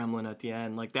a gremlin at the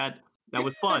end. Like that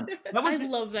was fun. That was I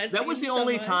love that. That was the scene so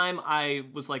only much. time I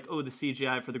was like, oh, the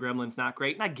CGI for the gremlin's not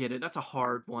great. And I get it. That's a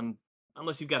hard one,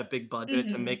 unless you've got a big budget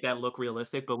to make that look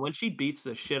realistic. But when she beats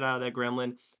the shit out of that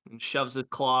gremlin and shoves its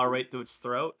claw right through its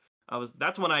throat,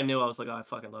 that's when I knew. I was like, oh, I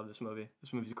fucking love this movie.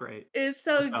 This movie's great. It's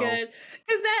so good.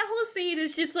 Because that whole scene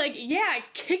is just like, yeah,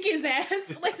 kick his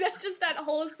ass. Like, that's just that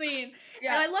whole scene.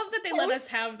 Yeah. And I love that they let us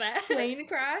have that. Plane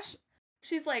crash.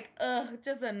 She's like, ugh,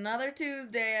 just another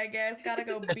Tuesday, I guess. Gotta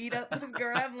go beat up this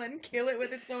gremlin, kill it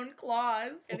with its own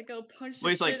claws. Gotta go punch Well, the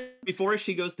he's like, shit. before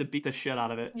she goes to beat the shit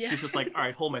out of it, Yeah. she's just like, all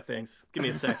right, hold my things. Give me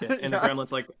a second. And the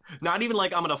gremlin's like, not even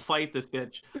like, I'm going to fight this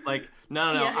bitch. Like,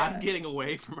 no, Yeah. I'm getting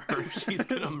away from her. She's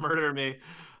going to murder me.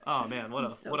 Oh, man, what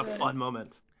a fun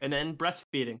moment. And then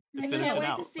breastfeeding to I finish can't it wait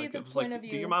out. to see Like, the it was point like, of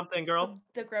view. do your mom thing, girl.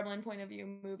 The gremlin point of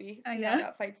view movie. I See know. how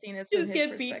that fight scene is from Just his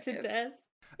get beat to perspective. death.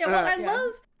 Yeah, well, I Yeah.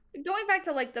 love going back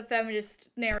to like the feminist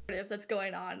narrative that's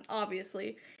going on,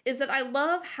 obviously, is that I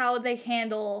love how they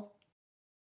handled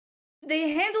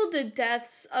the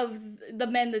deaths of the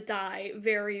men that die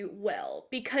very well,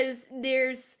 because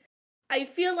I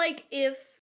feel like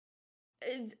if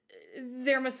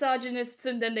they're misogynists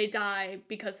and then they die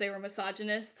because they were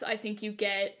misogynists, I think you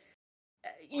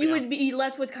would be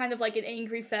left with kind of like an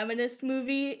angry feminist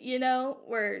movie, you know,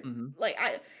 where like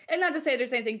and not to say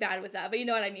there's anything bad with that, but you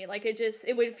know what I mean. Like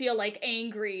it would feel like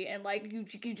angry and like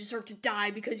you deserve to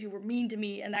die because you were mean to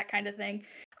me and that kind of thing.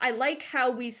 I like how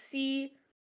we see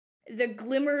the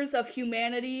glimmers of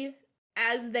humanity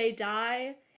as they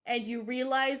die, and you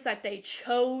realize that they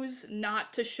chose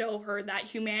not to show her that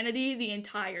humanity the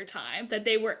entire time, that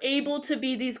they were able to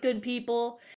be these good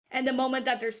people. And the moment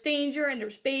that there's danger and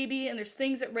there's baby and there's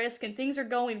things at risk and things are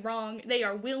going wrong, they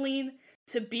are willing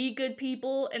to be good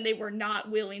people, and they were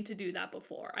not willing to do that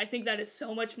before. I think that is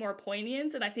so much more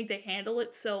poignant, and I think they handle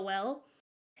it so well.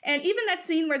 And even that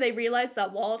scene where they realize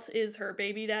that Walt is her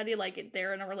baby daddy, like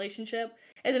they're in a relationship,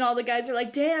 and then all the guys are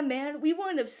like, damn, man, we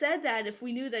wouldn't have said that if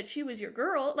we knew that she was your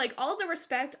girl. Like, all the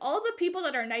respect, all the people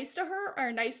that are nice to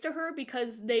her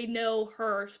because they know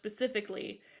her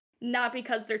specifically, not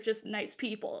because they're just nice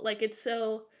people. Like, it's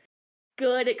so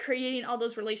good at creating all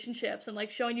those relationships and like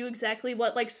showing you exactly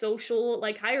what like social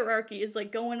like hierarchy is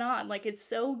like going on. Like, it's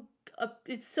so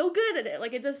good at it.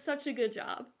 Like, it does such a good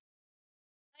job.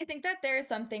 I think that there is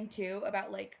something too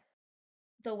about like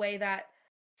the way that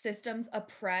systems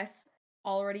oppress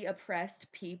already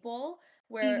oppressed people,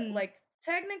 where like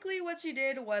technically what she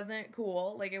did wasn't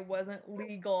cool, like it wasn't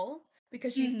legal,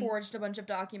 because she forged a bunch of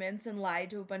documents and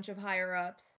lied to a bunch of higher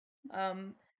ups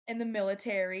in the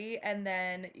military, and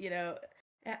then, you know,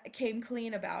 came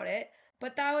clean about it.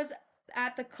 But that was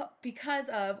because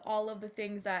of all of the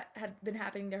things that had been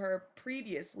happening to her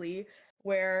previously,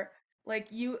 where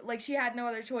she had no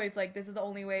other choice. Like, this is the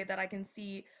only way that I can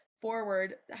see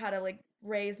forward how to like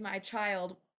raise my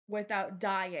child without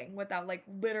dying, without like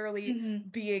literally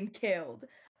being killed.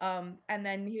 And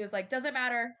then he was like, doesn't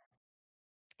matter.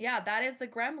 Yeah, that is the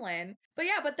gremlin.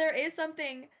 But there is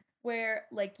something where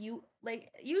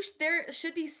there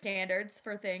should be standards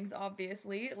for things,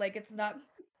 obviously. Like, it's not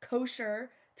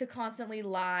kosher to constantly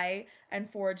lie and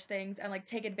forge things and like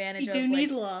take advantage of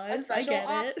need like laws. a special I get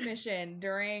ops it. mission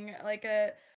during like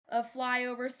a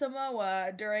flyover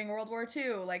Samoa during World War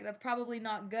II. Like, that's probably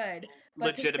not good.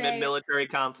 But legitimate military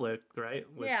conflict, right?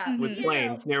 With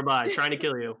planes nearby trying to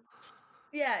kill you.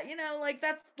 Yeah, you know, like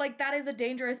that is a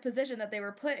dangerous position that they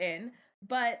were put in.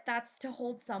 But that's to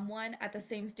hold someone at the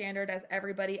same standard as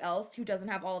everybody else who doesn't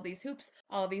have all of these hoops,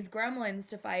 all of these gremlins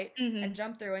to fight and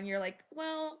jump through. And you're like,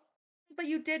 well, but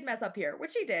you did mess up here,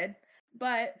 which she did.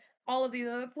 But all of these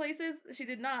other places, she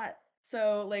did not.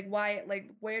 So, like, why,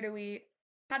 like,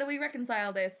 how do we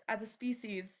reconcile this as a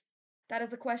species? That is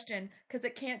the question. Because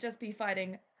it can't just be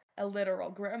fighting a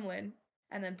literal gremlin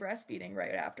and then breastfeeding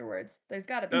right afterwards. There's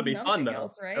got to be That'd be fun, something though.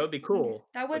 else, right? That would be cool.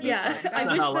 That would Yeah, be fun. I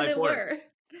That's wish how that life it works. were.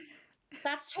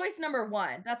 That's choice number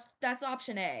 1. That's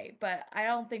option A, but I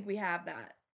don't think we have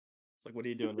that. It's like, what are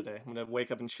you doing today? I'm gonna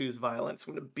wake up and choose violence.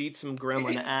 I'm gonna beat some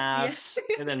gremlin ass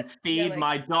and then feed like-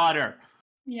 my daughter.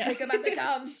 Yeah. Take 'em as they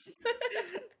come.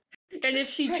 And if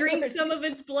she drinks some of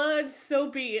its blood, so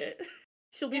be it.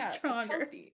 She'll be Yeah, it's stronger.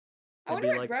 healthy. I It'd be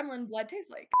wonder what like- gremlin blood tastes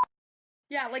like.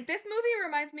 Yeah, like this movie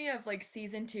reminds me of like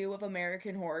season 2 of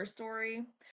American Horror Story,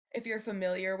 if you're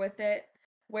familiar with it.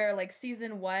 Where like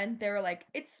season 1, they were like,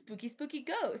 it's spooky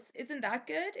ghosts. Isn't that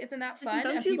good? Isn't that fun?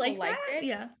 Don't And you people like liked that? it.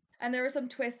 Yeah. And there were some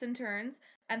twists and turns.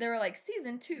 And they were like,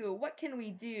 season 2, what can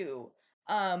we do?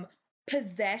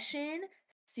 Possession,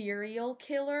 serial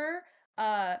killer,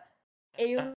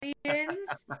 aliens,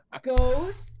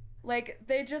 ghosts. Like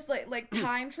they just like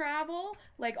time travel,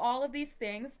 like all of these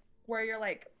things where you're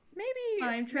like, maybe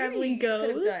Time traveling you could have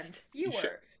done ghost? fewer.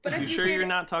 sure- But if You you sure did, you're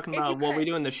not talking if you about What We cut-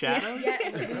 Do in the Shadows? Yeah,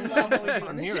 we love What We Do in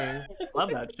I'm the hearing. Love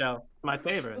that show. My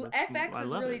favorite. Well, I FX is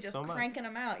love really it just so much. cranking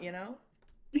them out, you know?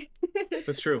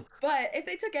 It's true. But if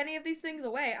they took any of these things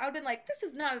away, I would have been like, this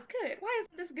is not as good. Why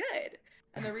isn't this good?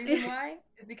 And the reason why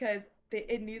is because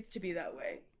it needs to be that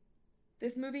way.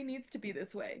 This movie needs to be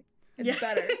this way. It's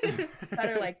better.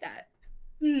 Better like that.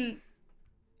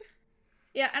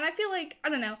 Yeah, and I feel like, I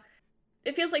don't know,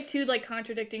 it feels like two like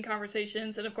contradicting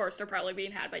conversations, and of course they're probably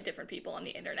being had by different people on the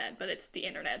internet, but it's the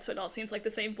internet, so it all seems like the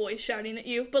same voice shouting at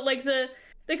you. But like the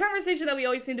conversation that we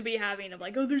always seem to be having of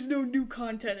like, oh, there's no new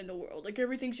content in the world, like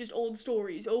everything's just old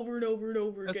stories over and over and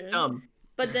over That's again. dumb.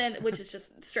 But then, which is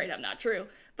just straight up not true.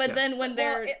 But Yeah. then when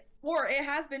they're Or it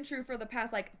has been true for the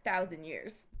past like 1,000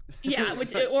 years. yeah,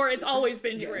 or it's always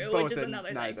been true, both which is and another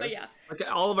thing. neither. But yeah, Like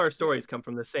all of our stories come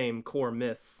from the same core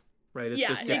myths, right? It's Yeah,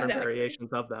 just different exactly.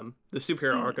 variations of them. The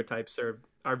superhero archetypes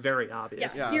are very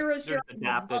obvious. yeah, Yeah. heroes They're drop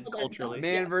adapted all that culturally. stuff.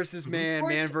 Man Yeah. versus man,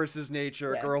 man versus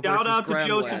nature, Yeah. girl Shout versus out to gremlin.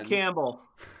 Joseph Campbell.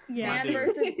 Yeah. My Man dude.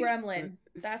 versus Gremlin.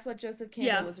 That's what Joseph Campbell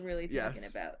Yeah. was really talking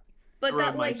Yes. about. But Wrote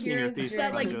that my like senior here's thesis that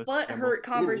on like Joseph butt Campbell. hurt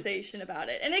conversation about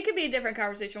it, and it could be a different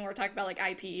conversation when we're talking about like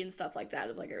IP and stuff like that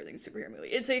of like everything's superhero movie.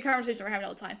 It's a conversation we're having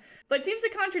all the time, but it seems to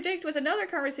contradict with another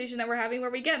conversation that we're having where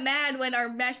we get mad when our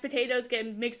mashed potatoes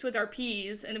get mixed with our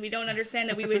peas, and we don't understand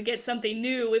that we would get something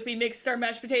new if we mixed our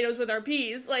mashed potatoes with our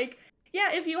peas. Like, yeah,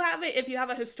 if you have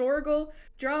a historical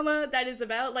drama that is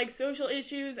about like social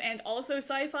issues and also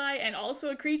sci-fi and also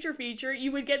a creature feature,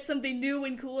 you would get something new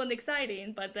and cool and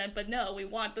exciting. But no, we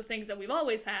want the things that we've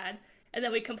always had, and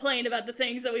then we complain about the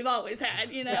things that we've always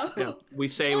had. You know? Yeah. We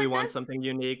say Well, we it want does- something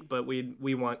unique, but we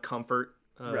want comfort.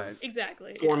 Right.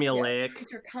 Exactly. yeah. Formulaic.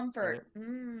 Creature comfort.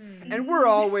 And we're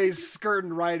always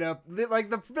skirting right up, like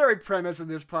the very premise of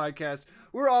this podcast,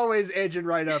 we're always edging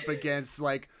right up against,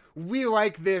 like, we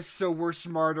like this, so we're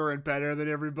smarter and better than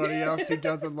everybody else who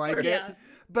doesn't like it. Yeah.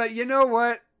 But you know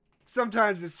what?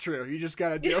 Sometimes it's true. You just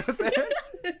gotta deal with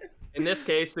it. In this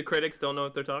case, the critics don't know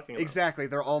what they're talking about. Exactly.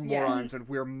 They're all Yeah. morons, and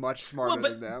we're much smarter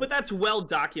Well, than them. but that's well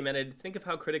documented. Think of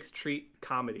how critics treat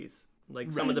comedies.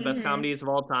 Like some of the best comedies of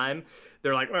all time,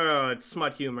 they're like, oh, it's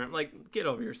smut humor. I'm like, get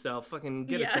over yourself. Fucking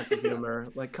get a Yeah. sense of humor.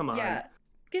 Like, come on. Yeah.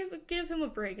 Give him a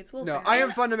break. It's Will No, Ferrell.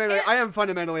 I am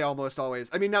fundamentally almost always,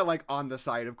 I mean, not like on the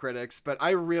side of critics, but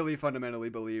I really fundamentally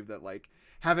believe that like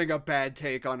having a bad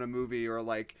take on a movie or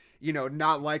like, you know,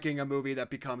 not liking a movie that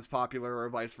becomes popular or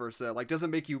vice versa, like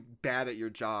doesn't make you bad at your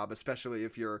job, especially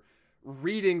if you're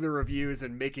reading the reviews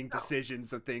and making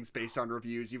decisions of things based on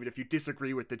reviews, even if you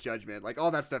disagree with the judgment. Like all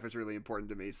that stuff is really important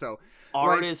to me. So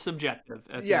Art like, is subjective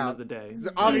at the Yeah. end of the day. so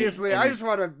obviously, I And- just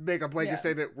want to make a blanket Yeah.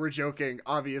 statement. We're joking.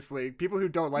 Obviously, people who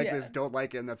don't like Yeah. this don't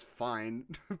like it, and that's fine.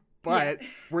 But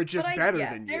we're just But better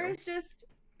than you. There's just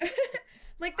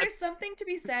like there's something to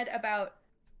be said about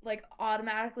like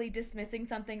automatically dismissing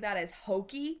something that is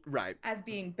hokey Right. as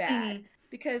being bad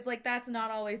because like that's not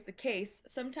always the case.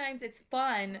 Sometimes it's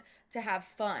fun to have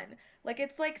fun. Like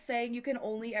it's like saying you can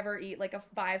only ever eat like a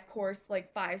 5-course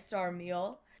like 5-star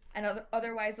meal and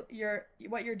otherwise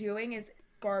what you're doing is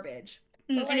garbage.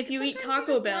 But, and like, if you eat sometimes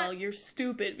Taco just Bell, want- you're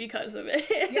stupid because of it.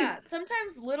 yeah,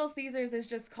 sometimes Little Caesars is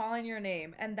just calling your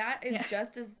name and that is Yeah.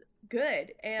 just as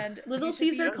good. And Little you should be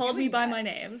Caesar called me doing by that. my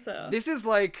name, so This is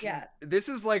like Yeah. this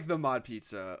is like the mod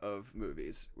pizza of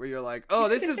movies, where you're like, oh,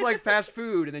 this is like fast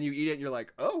food, and then you eat it, and you're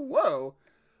like, oh, whoa,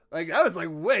 Like, that was, like,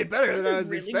 way better than This I is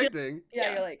was really good. expecting.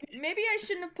 Yeah, you're like, maybe I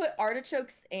shouldn't have put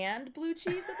artichokes and blue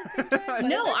cheese at the same time. But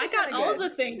No, it's I actually got kinda all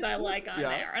good. the things I like on Yeah.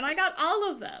 there, and I got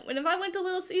all of them. And if I went to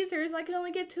Little Caesars, I could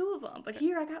only get 2 of them. But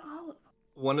here, I got all of them.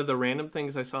 One of the random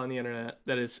things I saw on the internet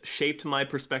that has shaped my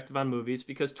perspective on movies,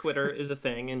 because Twitter is a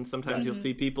thing, and sometimes you'll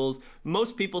see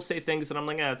most people say things and I'm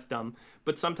like, ah, it's dumb.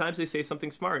 But sometimes they say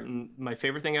something smart. And my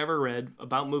favorite thing I ever read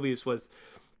about movies was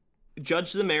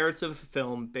judge the merits of a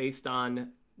film based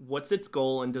on what's its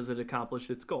goal and does it accomplish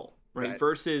its goal. Right?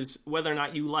 Versus whether or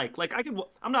not you like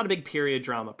I'm not a big period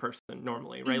drama person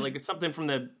normally, right? Like, it's something from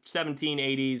the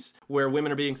 1780s where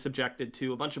women are being subjected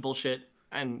to a bunch of bullshit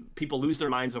and people lose their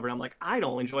minds over it. I'm like, I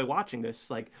don't enjoy watching this.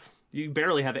 Like, you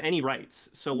barely have any rights.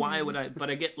 So why would I? But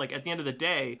I get, like, at the end of the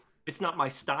day, it's not my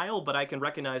style, but I can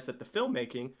recognize that the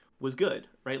filmmaking was good,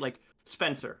 right? Like,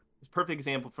 Spencer is a perfect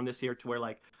example from this year, to where,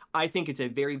 like, I think it's a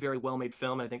very, very well-made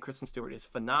film, and I think Kristen Stewart is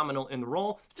phenomenal in the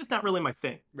role. It's just not really my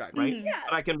thing, right? Yeah.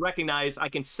 But I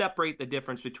can separate the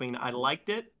difference between I liked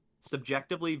it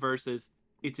subjectively versus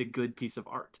it's a good piece of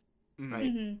art,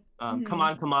 right? Come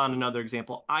on, another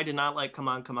example. I did not like Come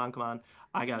on.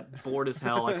 I got bored as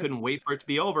hell. I couldn't wait for it to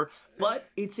be over. But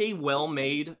it's a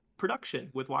well-made production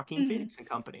with Joaquin Phoenix and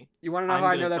company. You want to know how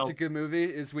I know that's a good movie?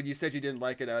 Is when you said you didn't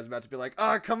like it, I was about to be like,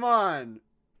 oh, come on.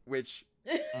 Which,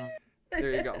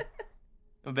 there you go.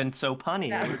 I've been so punny.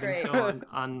 That's I've great. been so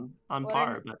on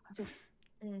par.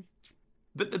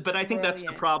 But I think that's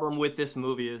the problem with this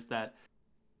movie, is that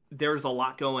there's a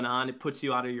lot going on. It puts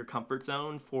you out of your comfort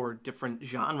zone for different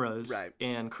genres. Right.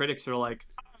 And critics are like,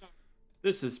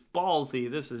 this is ballsy.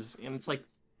 And it's like,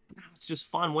 no, it's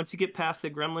just fun. Once you get past the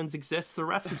Gremlins exist, the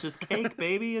rest is just cake,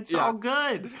 baby. It's all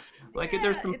good. Like,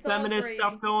 there's some feminist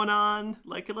stuff going on.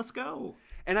 Like, let's go.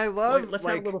 And I love, let's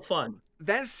have a little fun.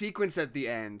 That sequence at the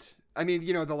end. I mean,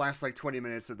 the last, like, 20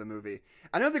 minutes of the movie.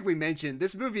 I don't think we mentioned,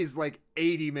 this movie is, like,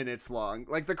 80 minutes long.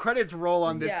 Like, the credits roll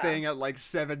on this thing at, like,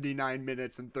 79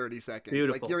 minutes and 30 seconds.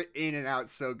 Beautiful. Like, you're in and out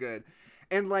so good.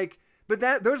 And, like, but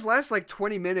those last, like,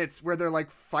 20 minutes where they're,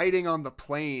 like, fighting on the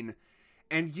plane,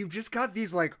 and you've just got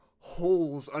these, like,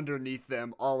 holes underneath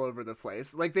them all over the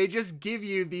place. Like, they just give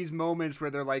you these moments where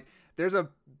they're like, there's a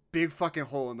big fucking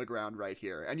hole in the ground right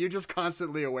here, and you're just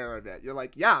constantly aware of it. You're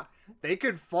like, yeah, they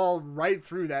could fall right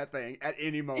through that thing at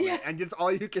any moment, and it's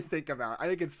all you can think about. I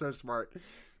think it's so smart. Have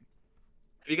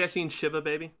you guys seen Shiva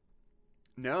Baby?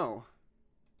 No.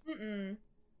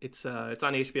 It's on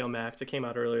HBO Max. It came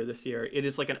out earlier this year. It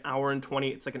is like an hour and 20.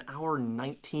 It's like an hour and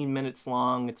 19 minutes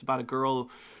long. It's about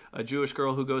a Jewish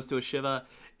girl who goes to a shiva,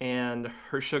 and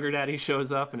her sugar daddy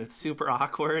shows up, and it's super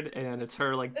awkward, and it's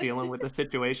her, like, dealing with the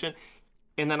situation.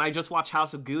 And then I just watched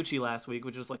House of Gucci last week,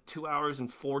 which was like 2 hours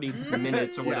and 40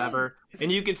 minutes or whatever. And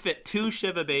you could fit 2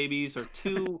 Shiva Babies or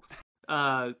 2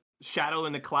 Shadow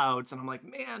in the Clouds. And I'm like,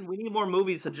 man, we need more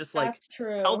movies that just, like,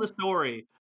 tell the story.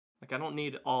 Like, I don't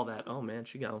need all that. Oh, man,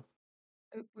 she gone.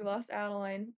 We lost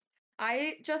Adeline.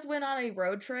 I just went on a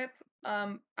road trip,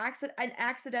 an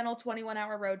accidental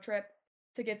 21-hour road trip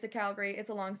to get to Calgary. It's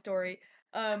a long story.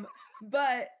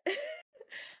 But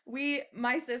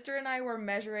my sister and I were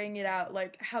measuring it out,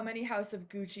 like, how many House of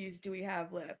Gucci's do we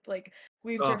have left? Like,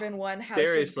 we've driven one House of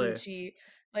Gucci.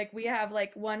 Like, we have,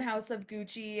 like, one House of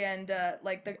Gucci and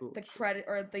like the credit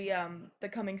or the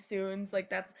coming soons. Like,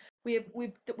 that's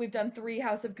we've done 3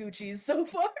 House of Gucci's so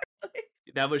far.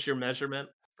 That was your measurement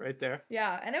right there?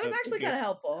 Yeah, and it was actually kind of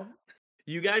helpful.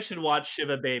 You guys should watch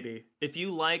Shiva Baby. If you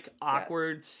like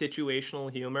awkward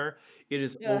situational humor, it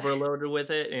is overloaded with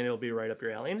it, and it'll be right up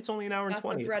your alley. And it's only an hour and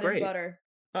 20. It's great. And butter.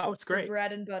 Oh, it's great. The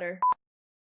bread and butter.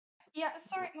 Yeah,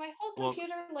 sorry, my whole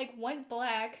computer like went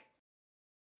black.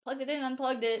 Plugged it in,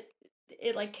 unplugged it.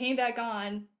 It like came back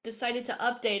on. Decided to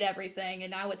update everything,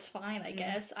 and now it's fine. I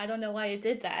guess I don't know why it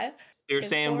did that. You're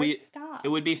saying it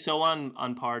would be so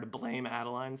on par to blame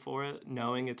Adeline for it,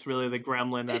 knowing it's really the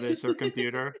gremlin that is her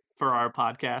computer for our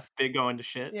podcast. Big going to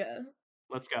shit. Yeah.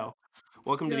 Let's go.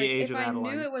 Welcome to the Age of Adeline.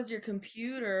 If I knew it was your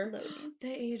computer,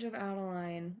 The Age of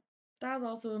Adeline. That was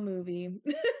also a movie.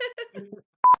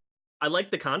 I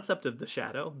like the concept of the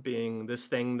shadow being this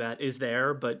thing that is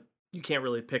there, but you can't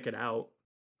really pick it out,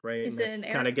 right? Is it an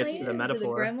airplane? Kind of gets to the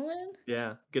metaphor. Is it a gremlin?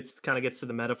 Yeah, gets to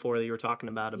the metaphor that you were talking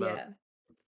about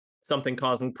something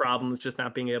causing problems, just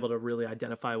not being able to really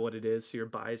identify what it is, so your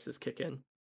biases kick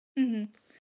in.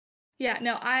 Yeah,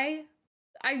 no, I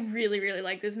really, really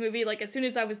like this movie. Like, as soon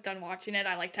as I was done watching it,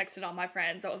 I like texted all my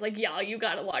friends. I was like, "Yeah, you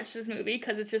gotta watch this movie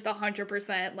because it's just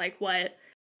 100% like what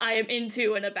I am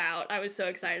into and about." I was so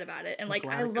excited about it, and like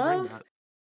I love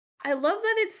I love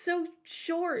that it's so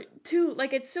short too.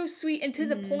 Like it's so sweet and to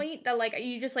the Mhm. point that like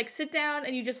you just like sit down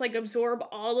and you just like absorb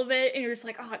all of it and you're just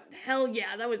like, oh hell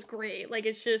yeah, that was great. Like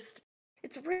it's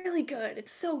really good.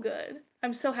 It's so good.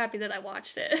 I'm so happy that I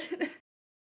watched it.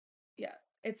 Yeah,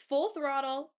 it's full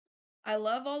throttle. I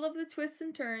love all of the twists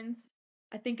and turns.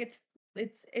 I think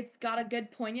it's got a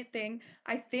good poignant thing.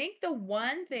 I think the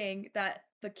one thing that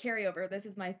the carryover, this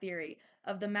is my theory,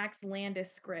 of the Max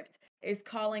Landis script is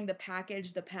calling the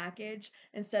package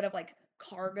instead of like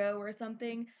cargo or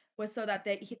something, was so that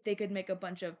they could make a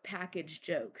bunch of package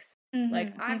jokes.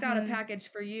 Like, Mhm. I've got a Mhm. package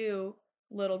for you,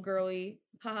 little girly.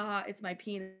 Ha ha ha, it's my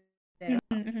penis. Mhm.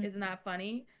 Mhm. Isn't that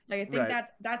funny? Like, I think Right.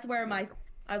 that's where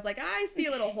I was like, I see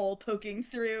a little hole poking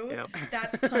through. Yeah.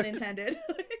 That's pun intended.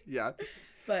 Yeah.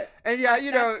 But And yeah,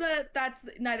 you know, that's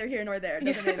neither here nor there. It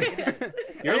doesn't really make a difference.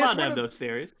 You're it's allowed to one have of- those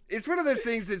theories. it's one of those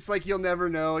things. It's like you'll never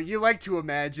know. You like to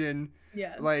imagine,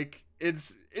 Yeah. like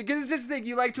it's just thing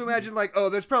you like to imagine, like, oh,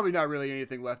 there's probably not really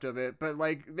anything left of it, but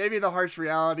like maybe the harsh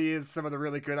reality is some of the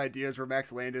really good ideas were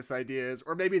Max Landis ideas,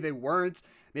 or maybe they weren't.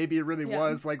 Maybe it really Yeah.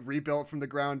 was like rebuilt from the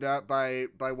ground up by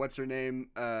what's her name,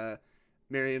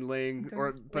 Marion Ling,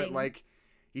 but Ling. like.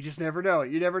 You just never know.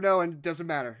 You never know, and it doesn't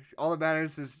matter. All that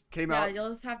matters is came Yeah, out you'll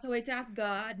just have to wait to ask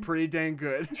God. pretty dang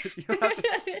good. You'll have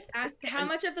to- Ask how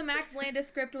much of the Max Landis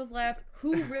script was left.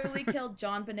 Who really killed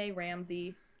John Benet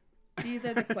Ramsey? These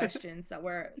are the questions that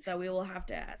we will have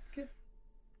to ask.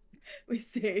 We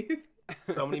save.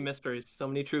 So many mysteries, so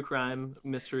many true crime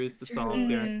mysteries to It's solve true.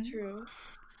 there. It's true.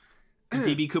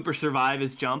 Did DB Cooper survive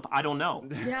his jump? I don't know.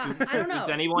 Yeah, I don't know. Does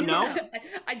anyone know?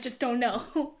 I just don't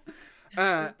know.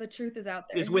 The truth is out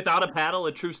there. Is Without a Paddle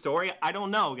a true story? I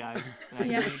don't know, guys.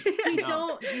 Yeah. We No.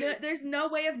 don't. No, there's no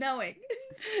way of knowing.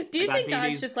 Do you I got think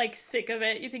God's DVDs. just like sick of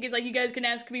it? You think he's like, you guys can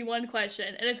ask me one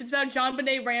question, and if it's about John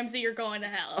Benet Ramsey, you're going to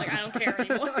hell. Like I don't care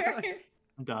anymore.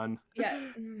 I'm done. Yeah.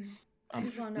 I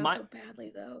just want to know my- so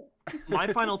badly though. My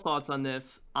final thoughts on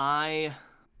this,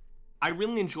 I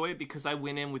really enjoy it because I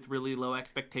went in with really low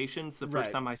expectations the first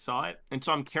Right. time I saw it. And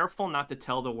so I'm careful not to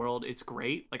tell the world it's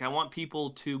great. Like I want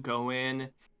people to go in.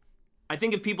 I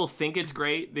think if people think it's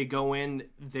great, they go in,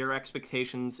 their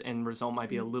expectations and result might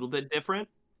be a little bit different.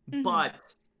 Mhm. But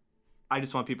I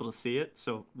just want people to see it.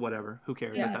 So whatever, who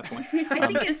cares Yeah. at that point? I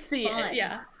think Just it's see fun. it.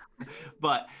 Yeah.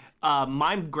 But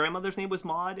my grandmother's name was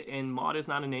Maud, and Maud is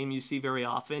not a name you see very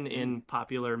often in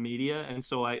popular media, and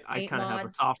so I Ain't kind of have a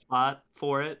Maud. soft spot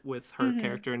for it with her Mhm.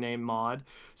 character named Maud.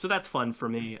 So that's fun for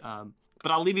me.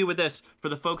 But I'll leave you with this. For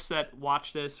the folks that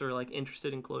watch this or like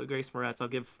interested in Chloe Grace Moretz, I'll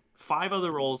give 5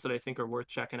 other roles that I think are worth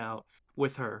checking out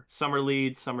with her. Some are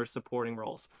leads, some are supporting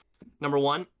roles. Number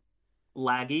 1,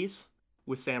 Laggies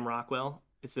with Sam Rockwell.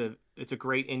 It's a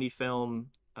great indie film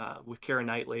with Keira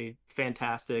Knightley.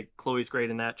 Fantastic. Chloe's great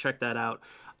in that. Check that out.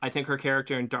 I think her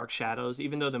character in Dark Shadows,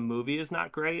 even though the movie is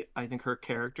not great, I think her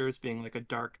character as being like a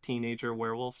dark teenager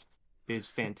werewolf is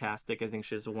fantastic. I think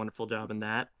she does a wonderful job in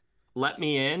that. Let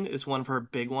Me In is one of her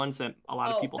big ones that a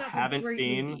lot of people that's a haven't great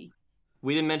seen. movie.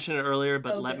 We didn't mention it earlier,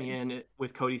 but So Let Me good. In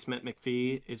with Cody Smith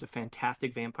McPhee is a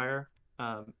fantastic vampire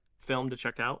film to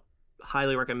check out.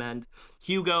 Highly recommend.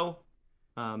 Hugo.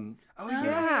 oh Oh,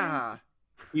 yeah.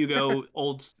 Hugo,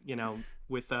 old,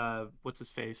 with what's his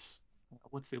face?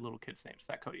 What's the little kid's name? It's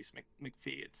not Cody Smith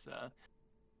McPhee. It's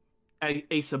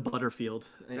Asa Butterfield.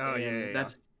 Oh, yeah, And yeah,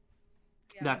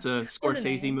 yeah. That's a What a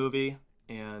Scorsese name. movie,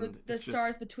 and The it's just-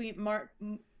 stars between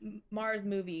Mars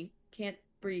movie, Can't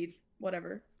Breathe,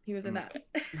 whatever. He was in that.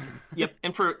 Yep,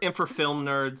 and for film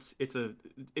nerds, it's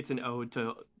an ode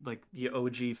to like the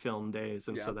OG film days,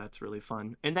 and so Yeah. that's really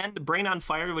fun. And then Brain on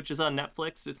Fire, which is on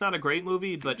Netflix. It's not a great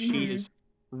movie, but she Mhm. is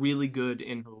really good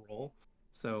in her role.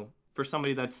 So for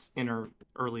somebody that's in her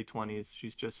early 20s,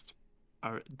 she's just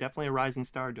definitely a rising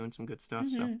star doing some good stuff.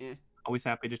 So Mhm. Yeah. always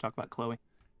happy to talk about Chloe.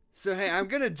 So, hey, I'm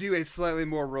going to do a slightly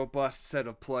more robust set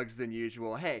of plugs than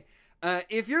usual. Hey,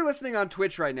 if you're listening on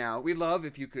Twitch right now, we'd love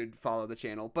if you could follow the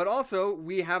channel. But also,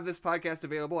 we have this podcast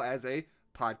available as a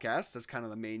podcast. That's kind of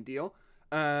the main deal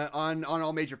on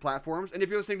all major platforms. And if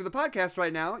you're listening to the podcast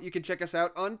right now, you can check us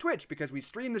out on Twitch because we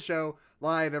stream the show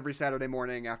live every Saturday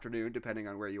morning, afternoon, depending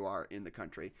on where you are in the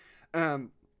country.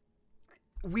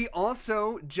 We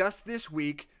also, just this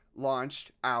week,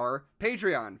 launched our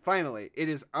Patreon. Finally, it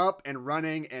is up and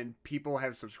running and people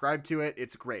have subscribed to it.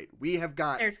 It's great. We have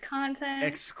got There's content.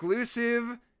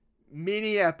 exclusive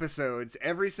mini episodes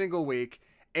every single week,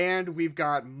 and we've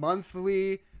got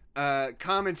monthly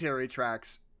commentary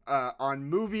tracks on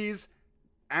movies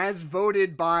as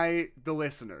voted by the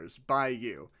listeners, by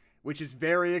you, which is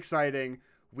very exciting.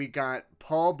 We got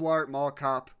Paul Blart Mall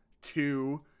Cop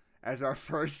 2 as our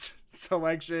first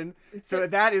selection. So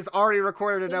that is already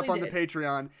recorded and up on the Really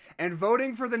Patreon. And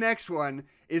voting for the next one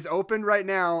is open right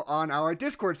now on our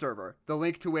Discord server, the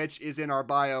link to which is in our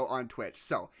bio on Twitch.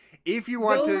 So if you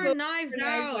want Vote to... for Knives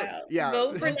Out. Yeah.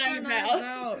 Vote for Vote for Knives Knives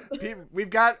Out. Out. We've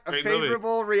got a Great movie.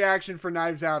 favorable reaction for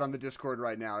Knives Out on the Discord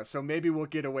right now, so maybe we'll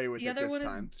get away with The it other this one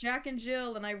time. is Jack and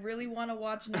Jill, and I really want to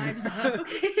watch Knives Out.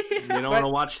 You don't want to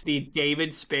watch the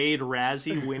David Spade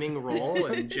Razzie winning role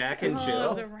in Jack and Oh,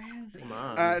 Jill? the Razzie. Come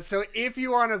on. So if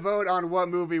you want to vote on what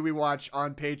movie we watch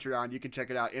on Patreon, you can check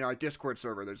it out in our Discord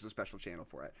server. There's a special channel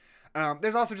for it.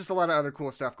 There's also just a lot of other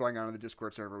cool stuff going on the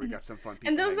Discord server. We got some fun people.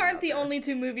 And those hanging aren't out the there. only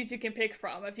two movies you can pick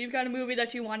from. If you've got a movie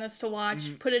that you want us to watch,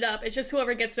 Mm-hmm. put it up. It's just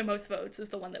whoever gets the most votes is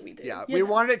the one that we do. Yeah, we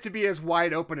wanted it to be as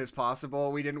wide open as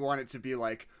possible. We didn't want it to be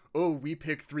like, oh, we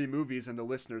pick 3 movies and the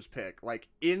listeners pick. Like,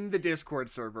 in the Discord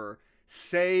server,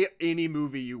 say any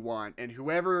movie you want, and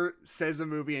whoever says a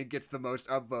movie and gets the most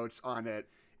upvotes on it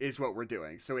is what we're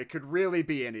doing. So it could really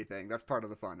be anything. That's part of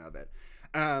the fun of it.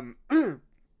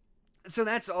 So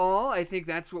that's all. I think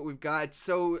that's what we've got.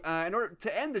 So in order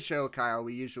to end the show, Kyle,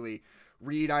 we usually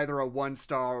read either a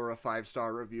 1-star or a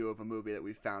 5-star review of a movie that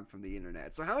we found from the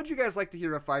internet. So how would you guys like to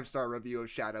hear a 5-star review of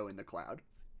Shadow in the Cloud?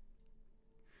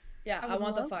 Yeah, I I would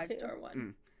want the love to. 5-star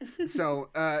one. So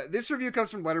this review comes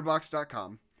from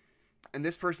Letterboxd.com, and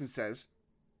this person says,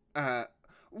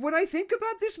 what I think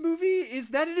about this movie is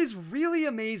that it is really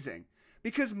amazing,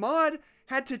 because Maud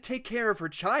had to take care of her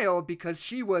child because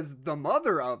she was the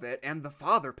mother of it and the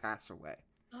father passed away.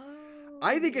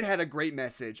 I think it had a great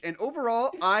message, and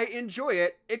overall, I enjoy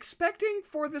it, expecting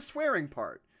for the swearing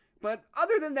part. But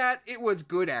other than that, it was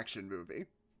good action movie.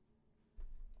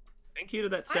 Thank you to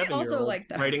that I also 7-year-old like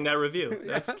that. writing that review.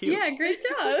 That's cute. Yeah, great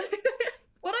job.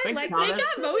 What I Thanks, liked Thomas. They about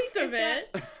got this most movie of is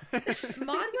it. that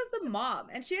Maud was the mom,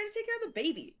 and she had to take care of the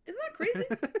baby. Isn't that crazy?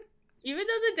 Even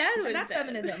though the dad was And that's dead.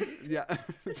 feminism. Yeah,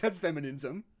 that's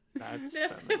feminism. That's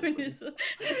That's feminism.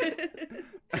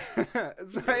 feminism.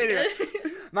 So anyway,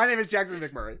 my name is Jackson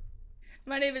McMurray.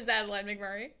 My name is Adeline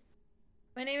McMurray.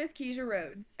 My name is Keisha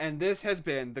Rhodes. And this has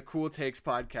been the Cool Takes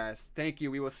podcast. Thank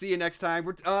you. We will see you next time.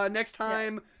 Next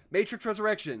time, Matrix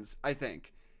Resurrections, I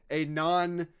think. A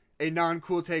non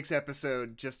Cool Takes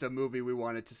episode, just a movie we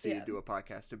wanted to see and do a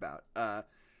podcast about. But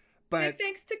Big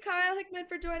thanks to Kyle Hickman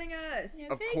for joining us. Yeah.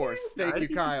 of course, thank you,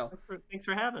 Kyle. Thanks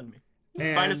for having me.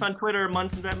 And Find us on Twitter,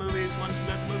 Munson That Movies, Munson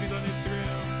That Movies on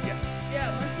Instagram. yes.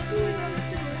 Yeah, once the boys on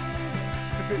Instagram.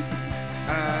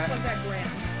 Plug that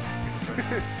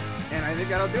gram. And I think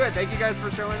that'll do it. Thank you guys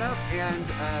for showing up,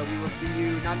 and we will see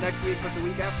you not next week, but the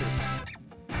week after.